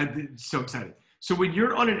interrupting. I'm so excited. So when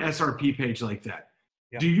you're on an SRP page like that,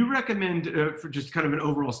 do you recommend, for just kind of an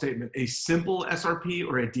overall statement, a simple SRP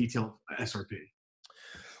or a detailed SRP?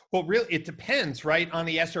 Well, really, it depends, right, on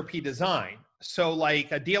the SRP design. So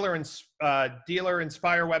like a Dealer Inspire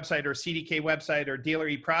website or CDK website or Dealer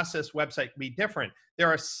eProcess website would be different. There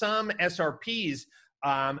are some SRPs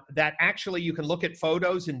that actually you can look at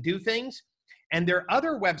photos and do things. And there are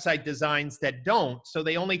other website designs that don't, so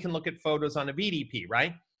they only can look at photos on a VDP,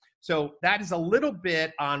 right? So that is a little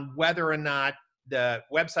bit on whether or not the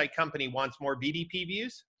website company wants more VDP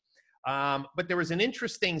views. But there was an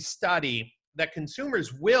interesting study that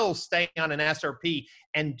consumers will stay on an SRP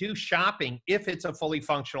and do shopping if it's a fully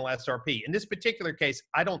functional SRP. In this particular case,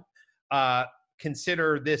 I don't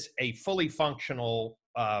consider this a fully functional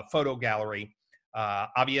photo gallery.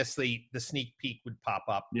 Obviously, the sneak peek would pop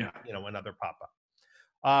up, another pop-up.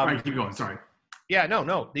 All right, keep going, sorry. Yeah,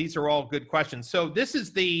 no, these are all good questions. So this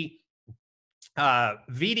is the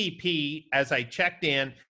VDP as I checked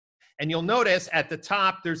in, And you'll notice at the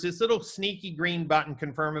top, there's this little sneaky green button,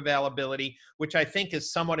 confirm availability, which I think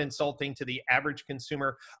is somewhat insulting to the average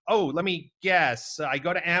consumer. Oh, let me guess. I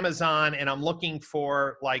go to Amazon and I'm looking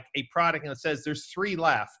for like a product and it says there's 3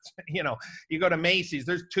 left. You know, you go to Macy's,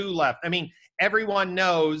 there's 2 left. I mean, everyone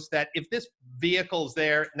knows that if this vehicle's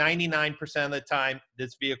there, 99% of the time,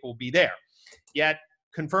 this vehicle will be there. Yet,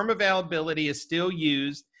 confirm availability is still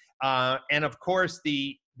used. And of course,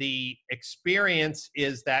 the experience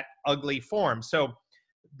is that ugly form. So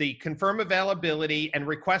the confirm availability and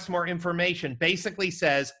request more information basically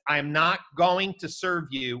says, I'm not going to serve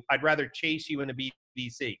you. I'd rather chase you in a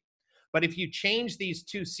BDC. But if you change these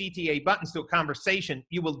 2 CTA buttons to a conversation,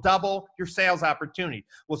 you will double your sales opportunity.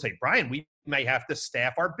 We'll say, Brian, we may have to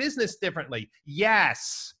staff our business differently.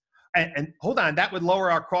 Yes. And hold on, that would lower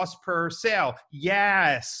our cost per sale.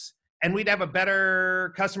 Yes. And we'd have a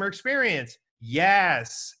better customer experience.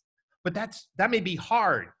 Yes. But that may be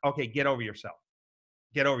hard. Okay, get over yourself.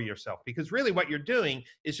 Get over yourself. Because really what you're doing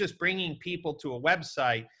is just bringing people to a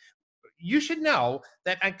website. You should know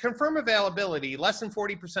that at confirm availability, less than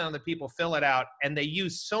 40% of the people fill it out, and they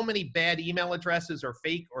use so many bad email addresses or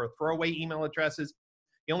fake or throwaway email addresses,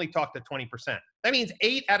 you only talk to 20%. That means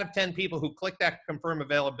 8 out of 10 people who click that confirm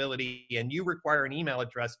availability and you require an email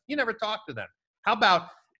address, you never talk to them. How about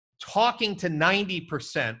talking to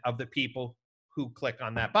 90% of the people who click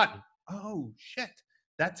on that button? Oh, shit,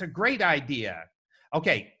 that's a great idea.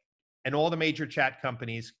 Okay, and all the major chat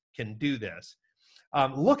companies can do this.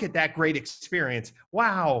 Look at that great experience.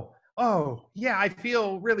 Wow. Oh, yeah, I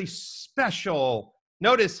feel really special.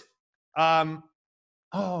 Notice, they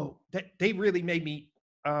really made me,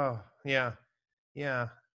 oh, yeah.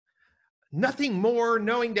 Nothing more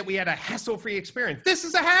knowing that we had a hassle-free experience. This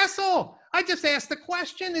is a hassle. I just asked the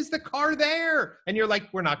question, is the car there? And you're like,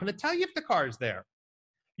 we're not going to tell you if the car is there.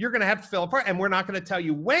 You're going to have to fill a part, and we're not going to tell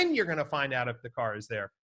you when you're going to find out if the car is there.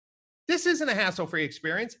 This isn't a hassle-free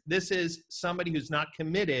experience. This is somebody who's not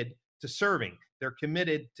committed to serving. They're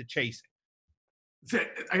committed to chasing.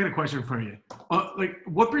 I got a question for you. Like,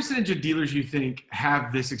 what percentage of dealers you think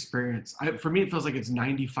have this experience? For me, it feels like it's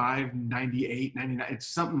 95, 98, 99. It's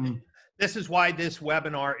something. This is why this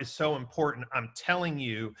webinar is so important. I'm telling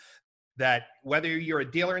you that whether you're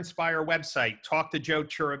a Dealer Inspire website, talk to Joe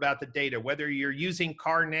Chur about the data. Whether you're using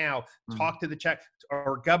CarNow, talk to the chat,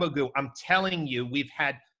 or Gubagoo. I'm telling you, we've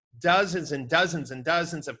had dozens and dozens and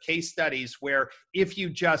dozens of case studies where if you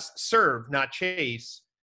just serve, not chase,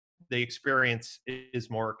 the experience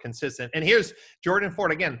is more consistent. And here's Jordan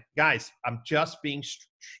Ford. Again, guys, I'm just being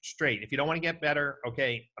straight. If you don't want to get better,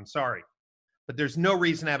 okay, I'm sorry. But there's no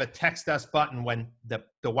reason to have a text us button when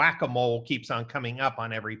the whack-a-mole keeps on coming up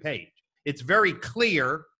on every page. It's very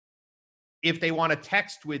clear if they want to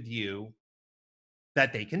text with you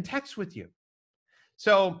that they can text with you.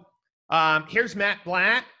 So here's Matt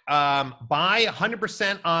Blatt. Buy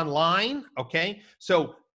 100% online. Okay.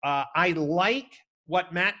 So I like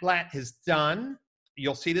what Matt Blatt has done.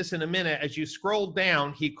 You'll see this in a minute. As you scroll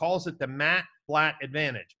down, he calls it the Matt Blatt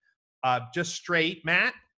advantage. Just straight,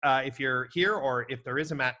 Matt, if you're here or if there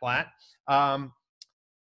is a Matt Blatt,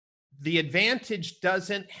 the advantage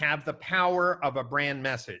doesn't have the power of a brand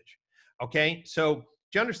message. Okay. So do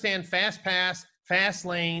you understand Fast Pass, Fast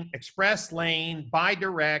Lane, Express Lane, Buy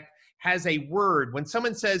Direct has a word. When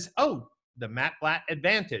someone says, oh, the Matt Blatt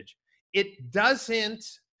advantage, it doesn't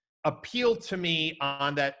appeal to me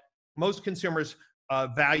on that most consumers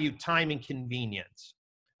value time and convenience.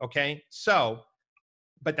 Okay. So,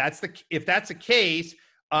 but if that's the case,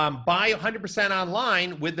 buy 100%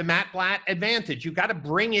 online with the Matt Blatt advantage. You got to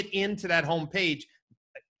bring it into that home page.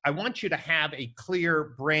 I want you to have a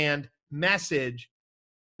clear brand message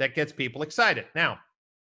that gets people excited. Now,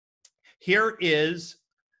 here is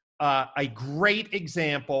a great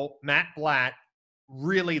example. Matt Blatt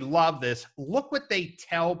really love this. Look what they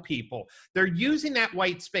tell people. They're using that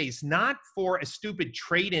white space not for a stupid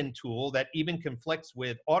trade-in tool that even conflicts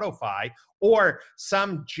with AutoFi or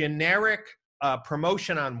some generic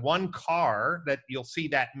promotion on one car that you'll see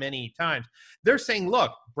that many times. They're saying,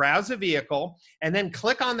 look, browse a vehicle and then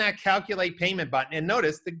click on that calculate payment button. And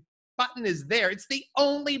notice the button is there. It's the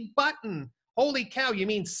only button. Holy cow. You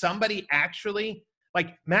mean somebody actually,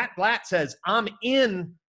 like Matt Blatt says, I'm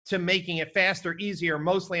in to making it faster, easier,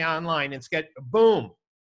 mostly online and boom.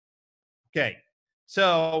 Okay.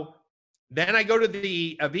 So then I go to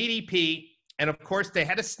the VDP and of course they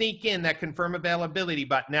had to sneak in that confirm availability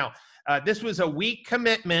button. Now, this was a weak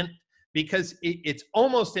commitment because it's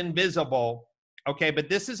almost invisible. Okay. But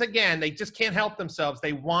this is, again, they just can't help themselves.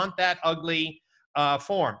 They want that ugly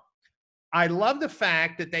form. I love the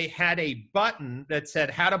fact that they had a button that said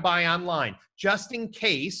how to buy online, just in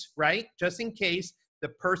case, right? Just in case the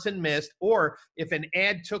person missed, or if an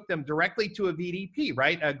ad took them directly to a VDP,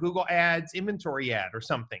 right? A Google Ads inventory ad or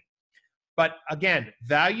something. But again,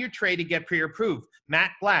 value trade to get pre-approved.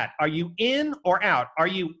 Matt Blatt, are you in or out? Are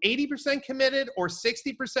you 80% committed or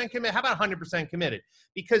 60% committed? How about 100% committed?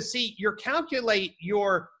 Because see, your calculate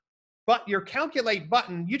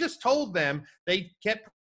button, you just told them they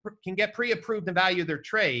can get pre-approved and value their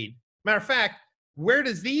trade. Matter of fact, where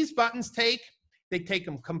does these buttons take? They take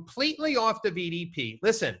them completely off the VDP.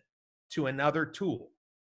 Listen, to another tool.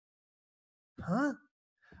 Huh?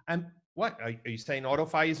 What? Are you saying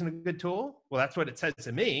AutoFi isn't a good tool? Well, that's what it says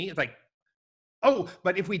to me. It's like, oh,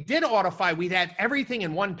 but if we did AutoFi, we'd have everything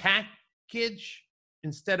in one package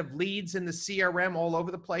instead of leads in the CRM all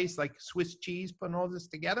over the place, like Swiss cheese, putting all this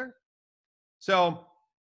together. So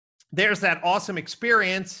there's that awesome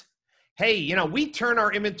experience. Hey, you know, we turn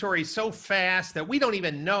our inventory so fast that we don't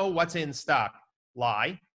even know what's in stock.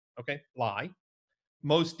 Lie. Okay, lie.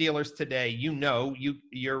 Most dealers today, you know,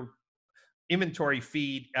 your inventory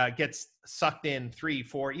feed gets sucked in 3,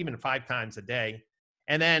 4, even 5 times a day.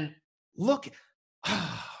 And then look,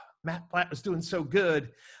 Matt Blatt was doing so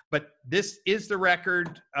good, but this is the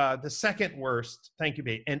record, the second worst. Thank you,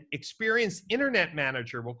 Pete. An experienced internet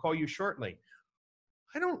manager will call you shortly.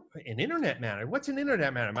 An internet manager? What's an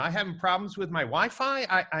internet manager? Am I having problems with my Wi-Fi?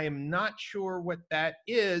 I am not sure what that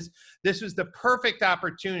is. This was the perfect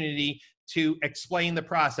opportunity to explain the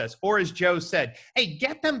process. Or as Joe said, hey,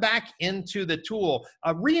 get them back into the tool.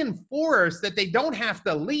 Reinforce that they don't have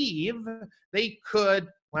to leave. They could,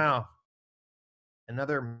 wow,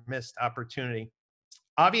 another missed opportunity.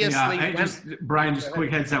 Obviously. Yeah, Brian, just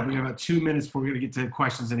quick heads up. We have about 2 minutes before we're going to get to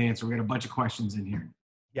questions and answers. We got a bunch of questions in here.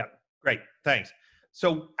 Yeah, great, thanks.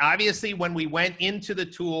 So obviously when we went into the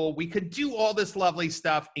tool, we could do all this lovely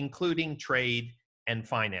stuff, including trade and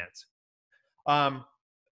finance.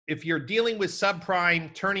 If you're dealing with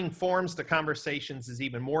subprime, turning forms to conversations is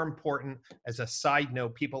even more important. As a side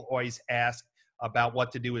note, people always ask about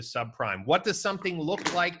what to do with subprime. What does something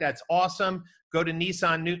look like? That's awesome. Go to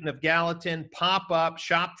Nissan Newton of Gallatin, pop up,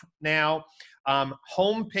 shop now.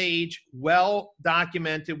 Homepage, well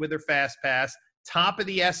documented with their FastPass, top of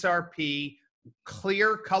the SRP,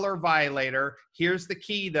 clear color violator. Here's the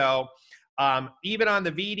key though. Even on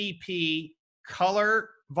the VDP, color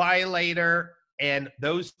violator and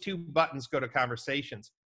those 2 buttons go to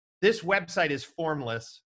conversations. This website is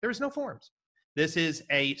formless. There's no forms. This is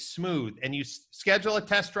a smooth, and you schedule a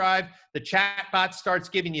test drive. The chatbot starts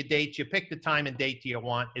giving you dates. You pick the time and date you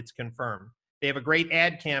want. It's confirmed. They have a great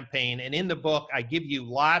ad campaign. And in the book, I give you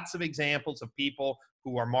lots of examples of people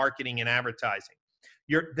who are marketing and advertising.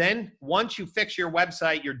 Then once you fix your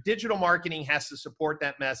website, your digital marketing has to support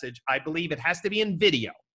that message. I believe it has to be in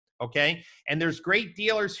video. Okay. And there's great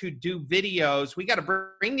dealers who do videos. We got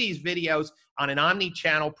to bring these videos on an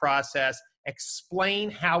omni-channel process,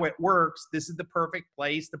 explain how it works. This is the perfect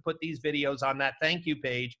place to put these videos on that thank you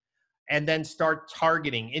page, and then start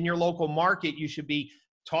targeting. In your local market, you should be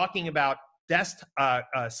talking about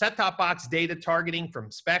set-top box data targeting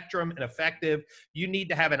from Spectrum and Effective. You need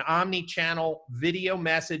to have an omni-channel video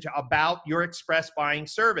message about your express buying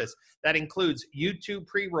service. That includes YouTube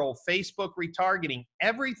pre-roll, Facebook retargeting,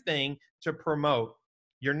 everything to promote.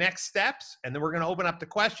 Your next steps, and then we're going to open up the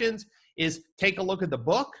questions, is take a look at the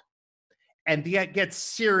book and get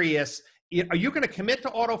serious. Are you going to commit to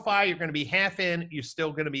AutoFi? You're going to be half in. You're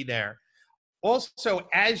still going to be there. Also,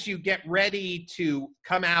 as you get ready to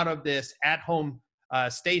come out of this at-home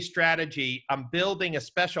stay strategy, I'm building a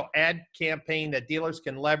special ad campaign that dealers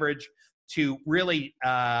can leverage to really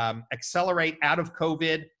accelerate out of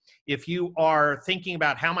COVID. If you are thinking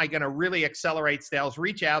about how am I going to really accelerate sales,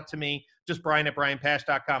 reach out to me, just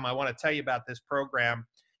brian@brianpash.com. I want to tell you about this program.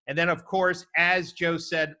 And then, of course, as Joe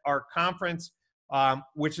said, our conference,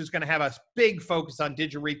 which is going to have a big focus on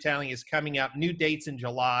digital retailing, is coming up. New dates in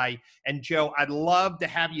July. And Joe, I'd love to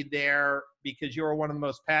have you there because you're one of the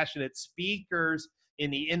most passionate speakers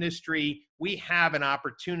in the industry. We have an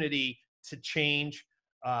opportunity to change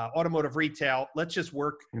automotive retail. Let's just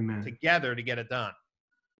work together to get it done.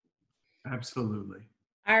 Absolutely.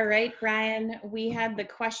 All right, Brian, we had the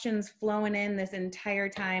questions flowing in this entire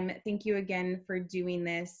time. Thank you again for doing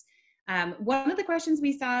this. One of the questions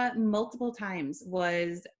we saw multiple times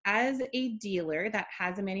was, as a dealer that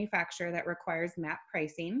has a manufacturer that requires MAP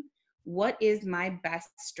pricing, what is my best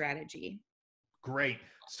strategy? Great.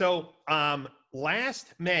 So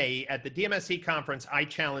last May at the DMSE conference, I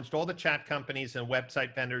challenged all the chat companies and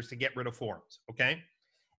website vendors to get rid of forms, okay?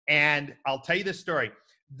 And I'll tell you this story.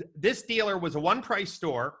 This dealer was a one-price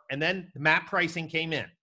store, and then the MAP pricing came in.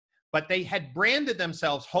 But they had branded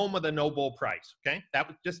themselves home of the no bull price, okay? That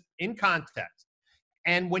was just in context.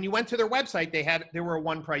 And when you went to their website, they were a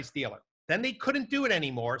one-price dealer. Then they couldn't do it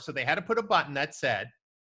anymore, so they had to put a button that said,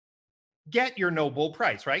 get your no bull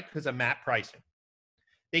price, right? Because of MAP pricing.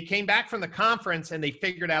 They came back from the conference and they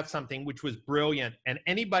figured out something which was brilliant, and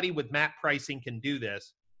anybody with MAP pricing can do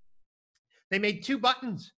this. They made 2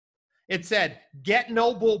 buttons. It said, get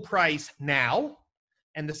no bull price now.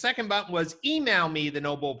 And the second button was email me the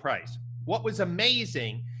no bull price. What was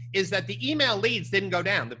amazing is that the email leads didn't go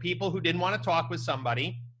down. The people who didn't want to talk with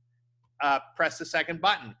somebody pressed the second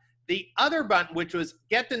button. The other button, which was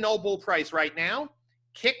get the no bull price right now,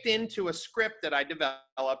 kicked into a script that I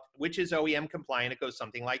developed, which is OEM compliant. It goes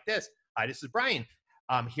something like this. Hi, this is Brian.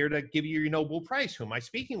 I'm here to give you your no bull price. Who am I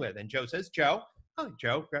speaking with? And Joe says, Joe. Oh,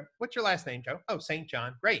 Joe. What's your last name, Joe? Oh, St.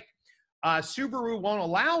 John. Great. Subaru won't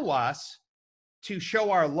allow us to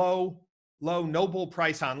show our low no bull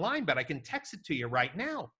price online, but I can text it to you right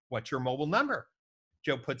now. What's your mobile number?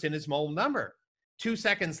 Joe puts in his mobile number. 2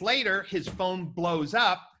 seconds later, his phone blows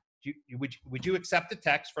up. Would you accept the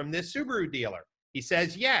text from this Subaru dealer? He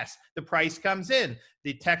says, yes. The price comes in.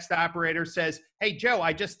 The text operator says, hey, Joe,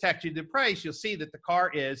 I just texted you the price. You'll see that the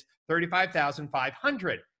car is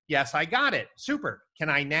 $35,500. Yes, I got it. Super. Can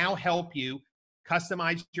I now help you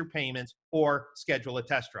customize your payments or schedule a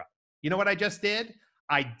test drive? You know what I just did?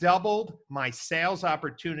 I doubled my sales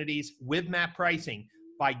opportunities with MAP pricing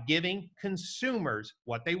by giving consumers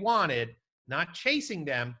what they wanted, not chasing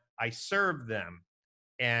them. I served them,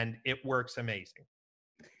 and it works amazing.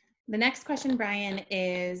 The next question, Brian,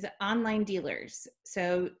 is online dealers.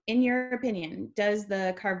 So in your opinion, does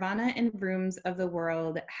the Carvana and Vrooms of the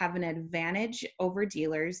world have an advantage over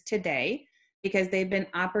dealers today because they've been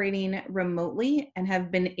operating remotely and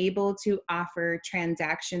have been able to offer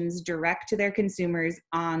transactions direct to their consumers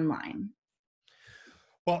online?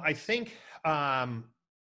 Well, I think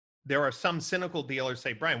there are some cynical dealers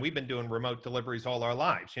say, Brian, we've been doing remote deliveries all our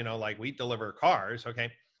lives, like we deliver cars, okay?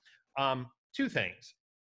 2 things.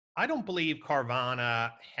 I don't believe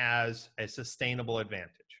Carvana has a sustainable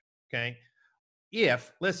advantage, okay?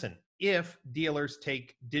 If dealers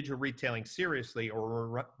take digital retailing seriously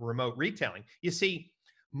or remote retailing. You see,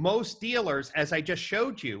 most dealers, as I just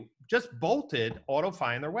showed you, just bolted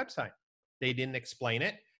AutoFi on their website. They didn't explain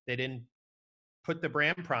it. They didn't put the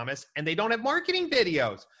brand promise, and they don't have marketing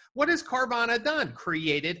videos. What has Carvana done?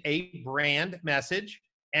 Created a brand message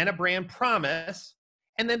and a brand promise,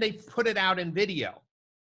 and then they put it out in video.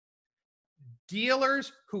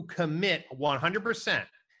 Dealers who commit 100%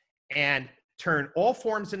 and turn all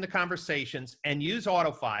forms into conversations and use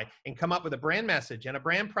AutoFi and come up with a brand message and a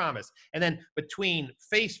brand promise, and then between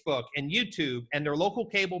Facebook and YouTube and their local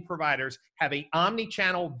cable providers have an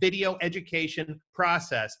omni-channel video education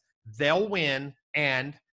process, they'll win,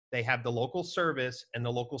 and they have the local service and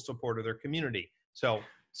the local support of their community. So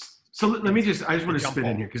let me I just want to spit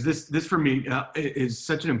in here, because this for me is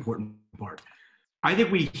such an important part. I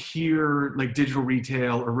think we hear like digital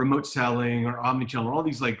retail or remote selling or omnichannel, all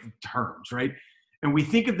these like terms, right? And we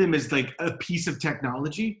think of them as like a piece of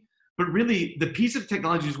technology, but really the piece of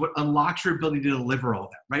technology is what unlocks your ability to deliver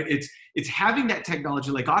all that, right? It's having that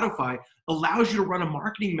technology like AutoFi allows you to run a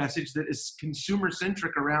marketing message that is consumer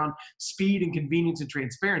centric around speed and convenience and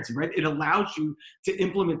transparency, right? It allows you to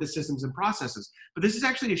implement the systems and processes. But this is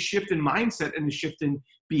actually a shift in mindset and a shift in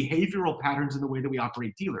behavioral patterns in the way that we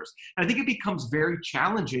operate dealers. And I think it becomes very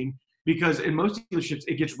challenging because in most dealerships,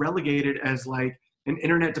 it gets relegated as like an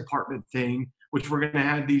internet department thing, which we're going to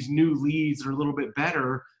have these new leads that are a little bit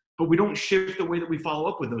better, but we don't shift the way that we follow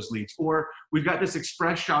up with those leads. Or we've got this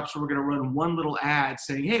express shops where we're going to run one little ad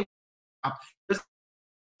saying, hey, this is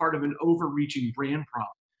part of an overreaching brand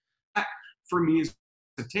problem. That, for me, is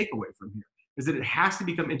the takeaway from here, is that it has to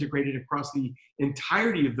become integrated across the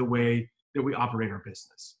entirety of the way that we operate our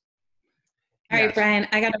business. All right, Brian,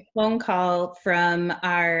 I got a phone call from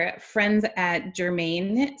our friends at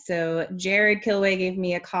Germain. So Jared Kilway gave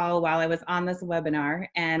me a call while I was on this webinar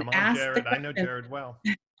and asked Jared. I know Jared well.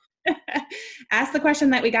 Asked the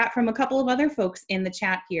question that we got from a couple of other folks in the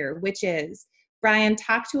chat here, which is, Brian,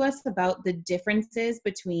 talk to us about the differences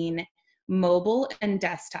between mobile and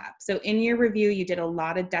desktop. So in your review, you did a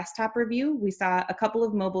lot of desktop review. We saw a couple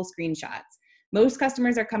of mobile screenshots. Most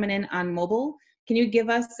customers are coming in on mobile. Can you give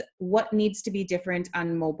us what needs to be different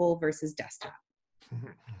on mobile versus desktop?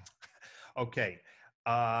 Okay.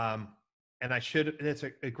 And it's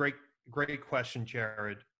a great question,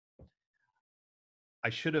 Jared. I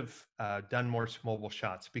should have done more mobile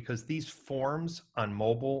shots because these forms on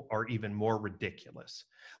mobile are even more ridiculous.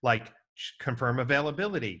 Like confirm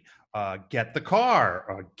availability, get the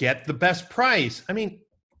car, get the best price. I mean,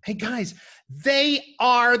 hey guys, they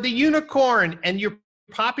are the unicorn, and you're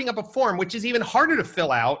popping up a form, which is even harder to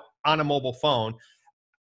fill out on a mobile phone.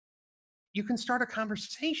 You can start a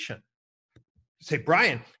conversation. Say,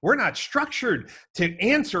 Brian, we're not structured to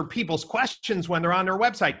answer people's questions when they're on their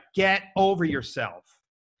website. Get over yourself.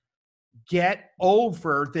 Get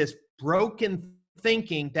over this broken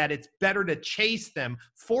thinking that it's better to chase them,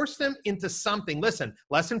 force them into something. Listen,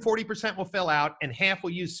 less than 40% will fill out, and half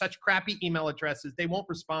will use such crappy email addresses, they won't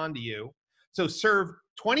respond to you. So serve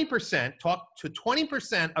 20%, talk to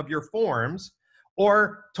 20% of your forms,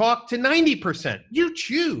 or talk to 90%. You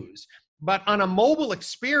choose. But on a mobile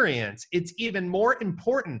experience, it's even more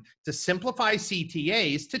important to simplify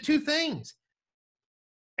CTAs to two things.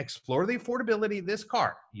 Explore the affordability of this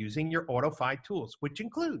car using your AutoFi tools, which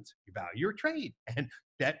includes your value your trade and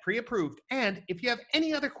debt pre-approved. And if you have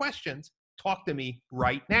any other questions, talk to me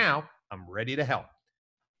right now. I'm ready to help.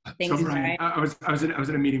 Thanks, so Brian, Brian. I was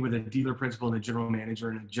in a meeting with a dealer principal and a general manager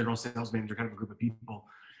and a general sales manager, kind of a group of people.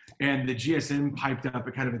 And the GSM piped up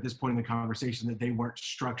at kind of at this point in the conversation that they weren't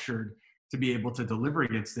structured to be able to deliver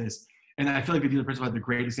against this. And I feel like the dealer principal had the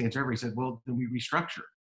greatest answer ever. He said, well, then we restructure.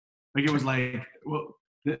 Like it was like, well,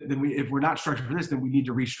 then if we're not structured for this, then we need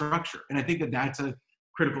to restructure. And I think that that's a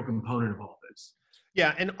critical component of all this.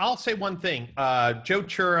 Yeah, and I'll say one thing. Joe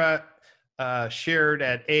Chura shared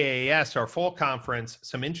at AAS, our fall conference,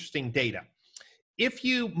 some interesting data. If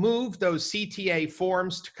you move those CTA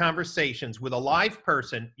forms to conversations with a live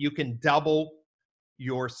person, you can double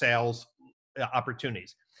your sales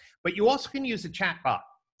opportunities. But you also can use a chatbot,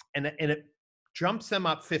 and it jumps them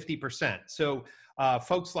up 50%. So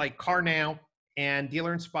folks like CarNow and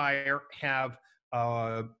Dealer Inspire have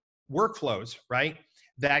workflows, right,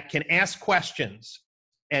 that can ask questions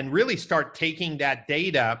and really start taking that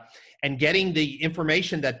data and getting the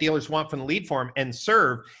information that dealers want from the lead form and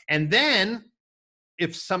serve. And then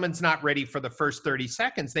if someone's not ready for the first 30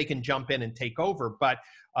 seconds, they can jump in and take over. But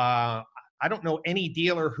I don't know any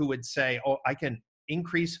dealer who would say, oh, I can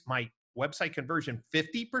increase my website conversion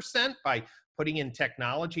 50% by putting in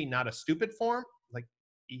technology, not a stupid form. Like,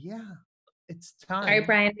 yeah. It's time. All right,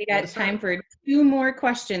 Brian, we got time for two more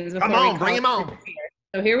questions. Come on, bring them on.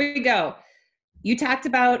 So here we go. You talked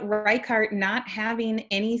about Reichardt not having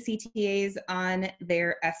any CTAs on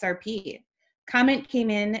their SRP. Comment came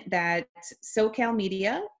in that SoCal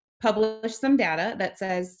Media published some data that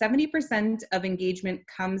says 70% of engagement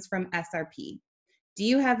comes from SRP. Do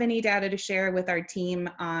you have any data to share with our team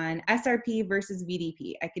on SRP versus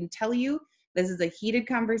VDP? I can tell you this is a heated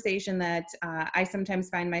conversation that I sometimes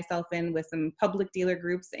find myself in with some public dealer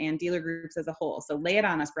groups and dealer groups as a whole. So lay it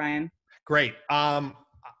on us, Brian. Great. I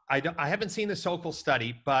haven't seen the SoCal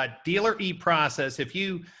study, but Dealer eProcess, if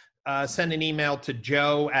you send an email to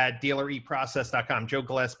joe@dealereprocess.com, Joe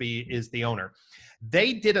Gillespie is the owner.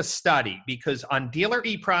 They did a study because on Dealer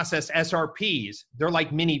eProcess SRPs, they're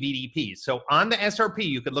like mini VDPs. So on the SRP,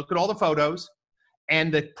 you could look at all the photos,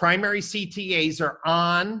 and the primary CTAs are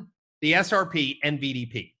on the SRP and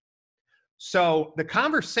VDP. So the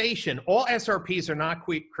conversation, all SRPs are not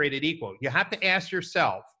created equal. You have to ask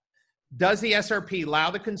yourself, does the SRP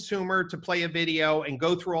allow the consumer to play a video and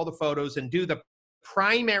go through all the photos and do the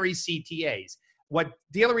primary CTAs? What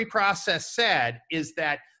Dealer eProcess said is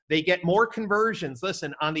that they get more conversions,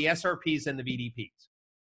 listen, on the SRPs and the VDPs.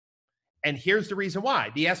 And here's the reason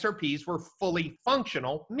why. The SRPs were fully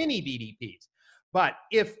functional mini VDPs. But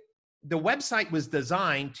if the website was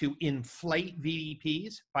designed to inflate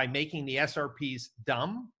VDPs by making the SRPs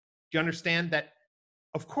dumb, do you understand that?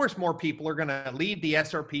 Of course, more people are going to leave the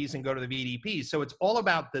SRPs and go to the VDPs. So it's all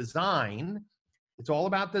about design. It's all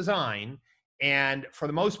about design. And for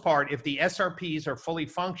the most part, if the SRPs are fully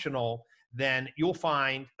functional, then you'll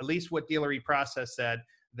find, at least what Dealer eProcess said,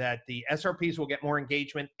 that the SRPs will get more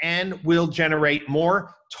engagement and will generate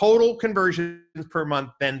more total conversions per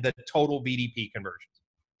month than the total VDP conversions.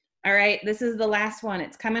 All right, this is the last one.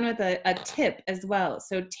 It's coming with a tip as well.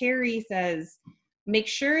 So Terry says, make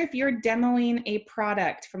sure if you're demoing a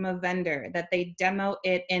product from a vendor that they demo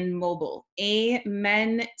it in mobile.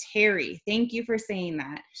 Amen, Terry. Thank you for saying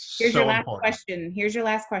that. Here's your last question. Here's your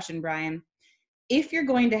last question, Brian. If you're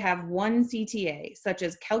going to have one CTA, such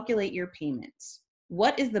as calculate your payments,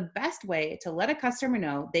 what is the best way to let a customer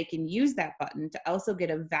know they can use that button to also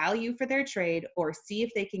get a value for their trade or see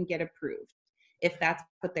if they can get approved, if that's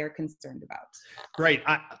what they're concerned about? Great.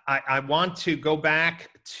 I want to go back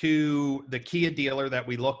to the Kia dealer that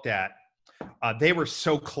we looked at. They were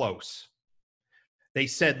so close. They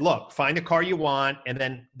said, look, find a car you want, and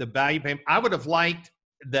then the value payment. I would have liked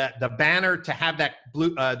the banner to have that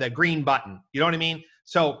blue, the green button. You know what I mean?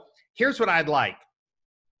 So here's what I'd like.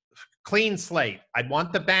 Clean slate. I'd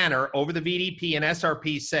want the banner over the VDP and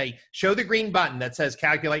SRP say, show the green button that says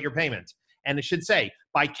calculate your payments. And it should say,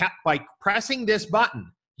 by pressing this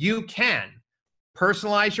button, you can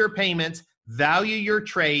personalize your payments, value your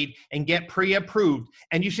trade, and get pre-approved.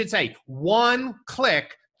 And you should say, one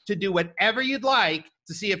click to do whatever you'd like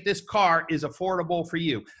to see if this car is affordable for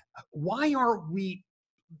you. Why are we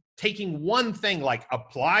taking one thing like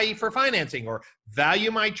apply for financing or value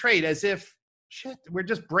my trade as if, shit, we're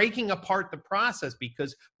just breaking apart the process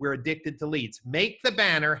because we're addicted to leads? Make the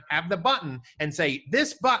banner, have the button, and say,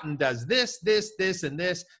 this button does this, this, this, and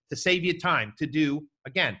this to save you time to do,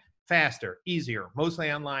 again, faster, easier,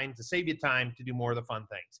 mostly online, to save you time to do more of the fun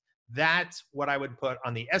things. That's what I would put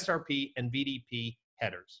on the SRP and VDP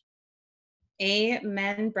headers.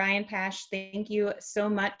 Amen, Brian Pash. Thank you so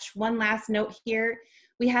much. One last note here.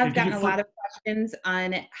 We have gotten a lot of questions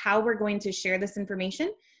on how we're going to share this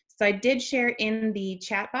information. So I did share in the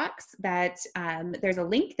chat box that there's a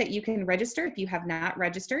link that you can register if you have not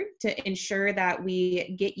registered to ensure that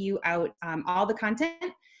we get you out all the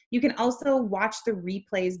content. You can also watch the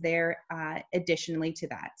replays there additionally to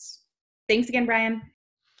that. Thanks again, Brian.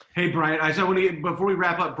 Hey, Brian, I just want to, before we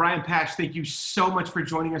wrap up, Brian Patch, thank you so much for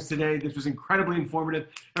joining us today. This was incredibly informative.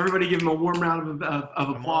 Everybody give him a warm round of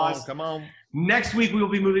applause. Come on. Next week, we will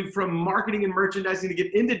be moving from marketing and merchandising to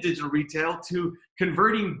get into digital retail to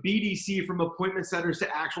converting BDC from appointment setters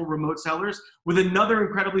to actual remote sellers with another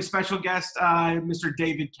incredibly special guest, Mr.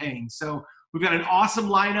 David Kane. So we've got an awesome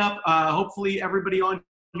lineup. Hopefully everybody on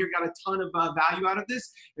here got a ton of value out of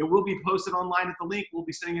this. It will be posted online at the link. We'll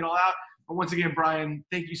be sending it all out. But once again, Brian,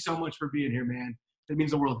 thank you so much for being here, man. It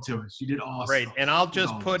means the world to us. You did awesome. Great. And I'll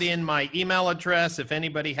just put in my email address. If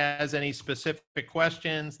anybody has any specific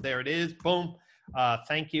questions, there it is. Boom.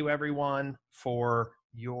 Thank you, everyone, for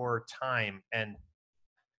your time. And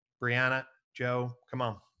Brianna, Joe, come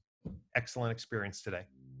on. Excellent experience today.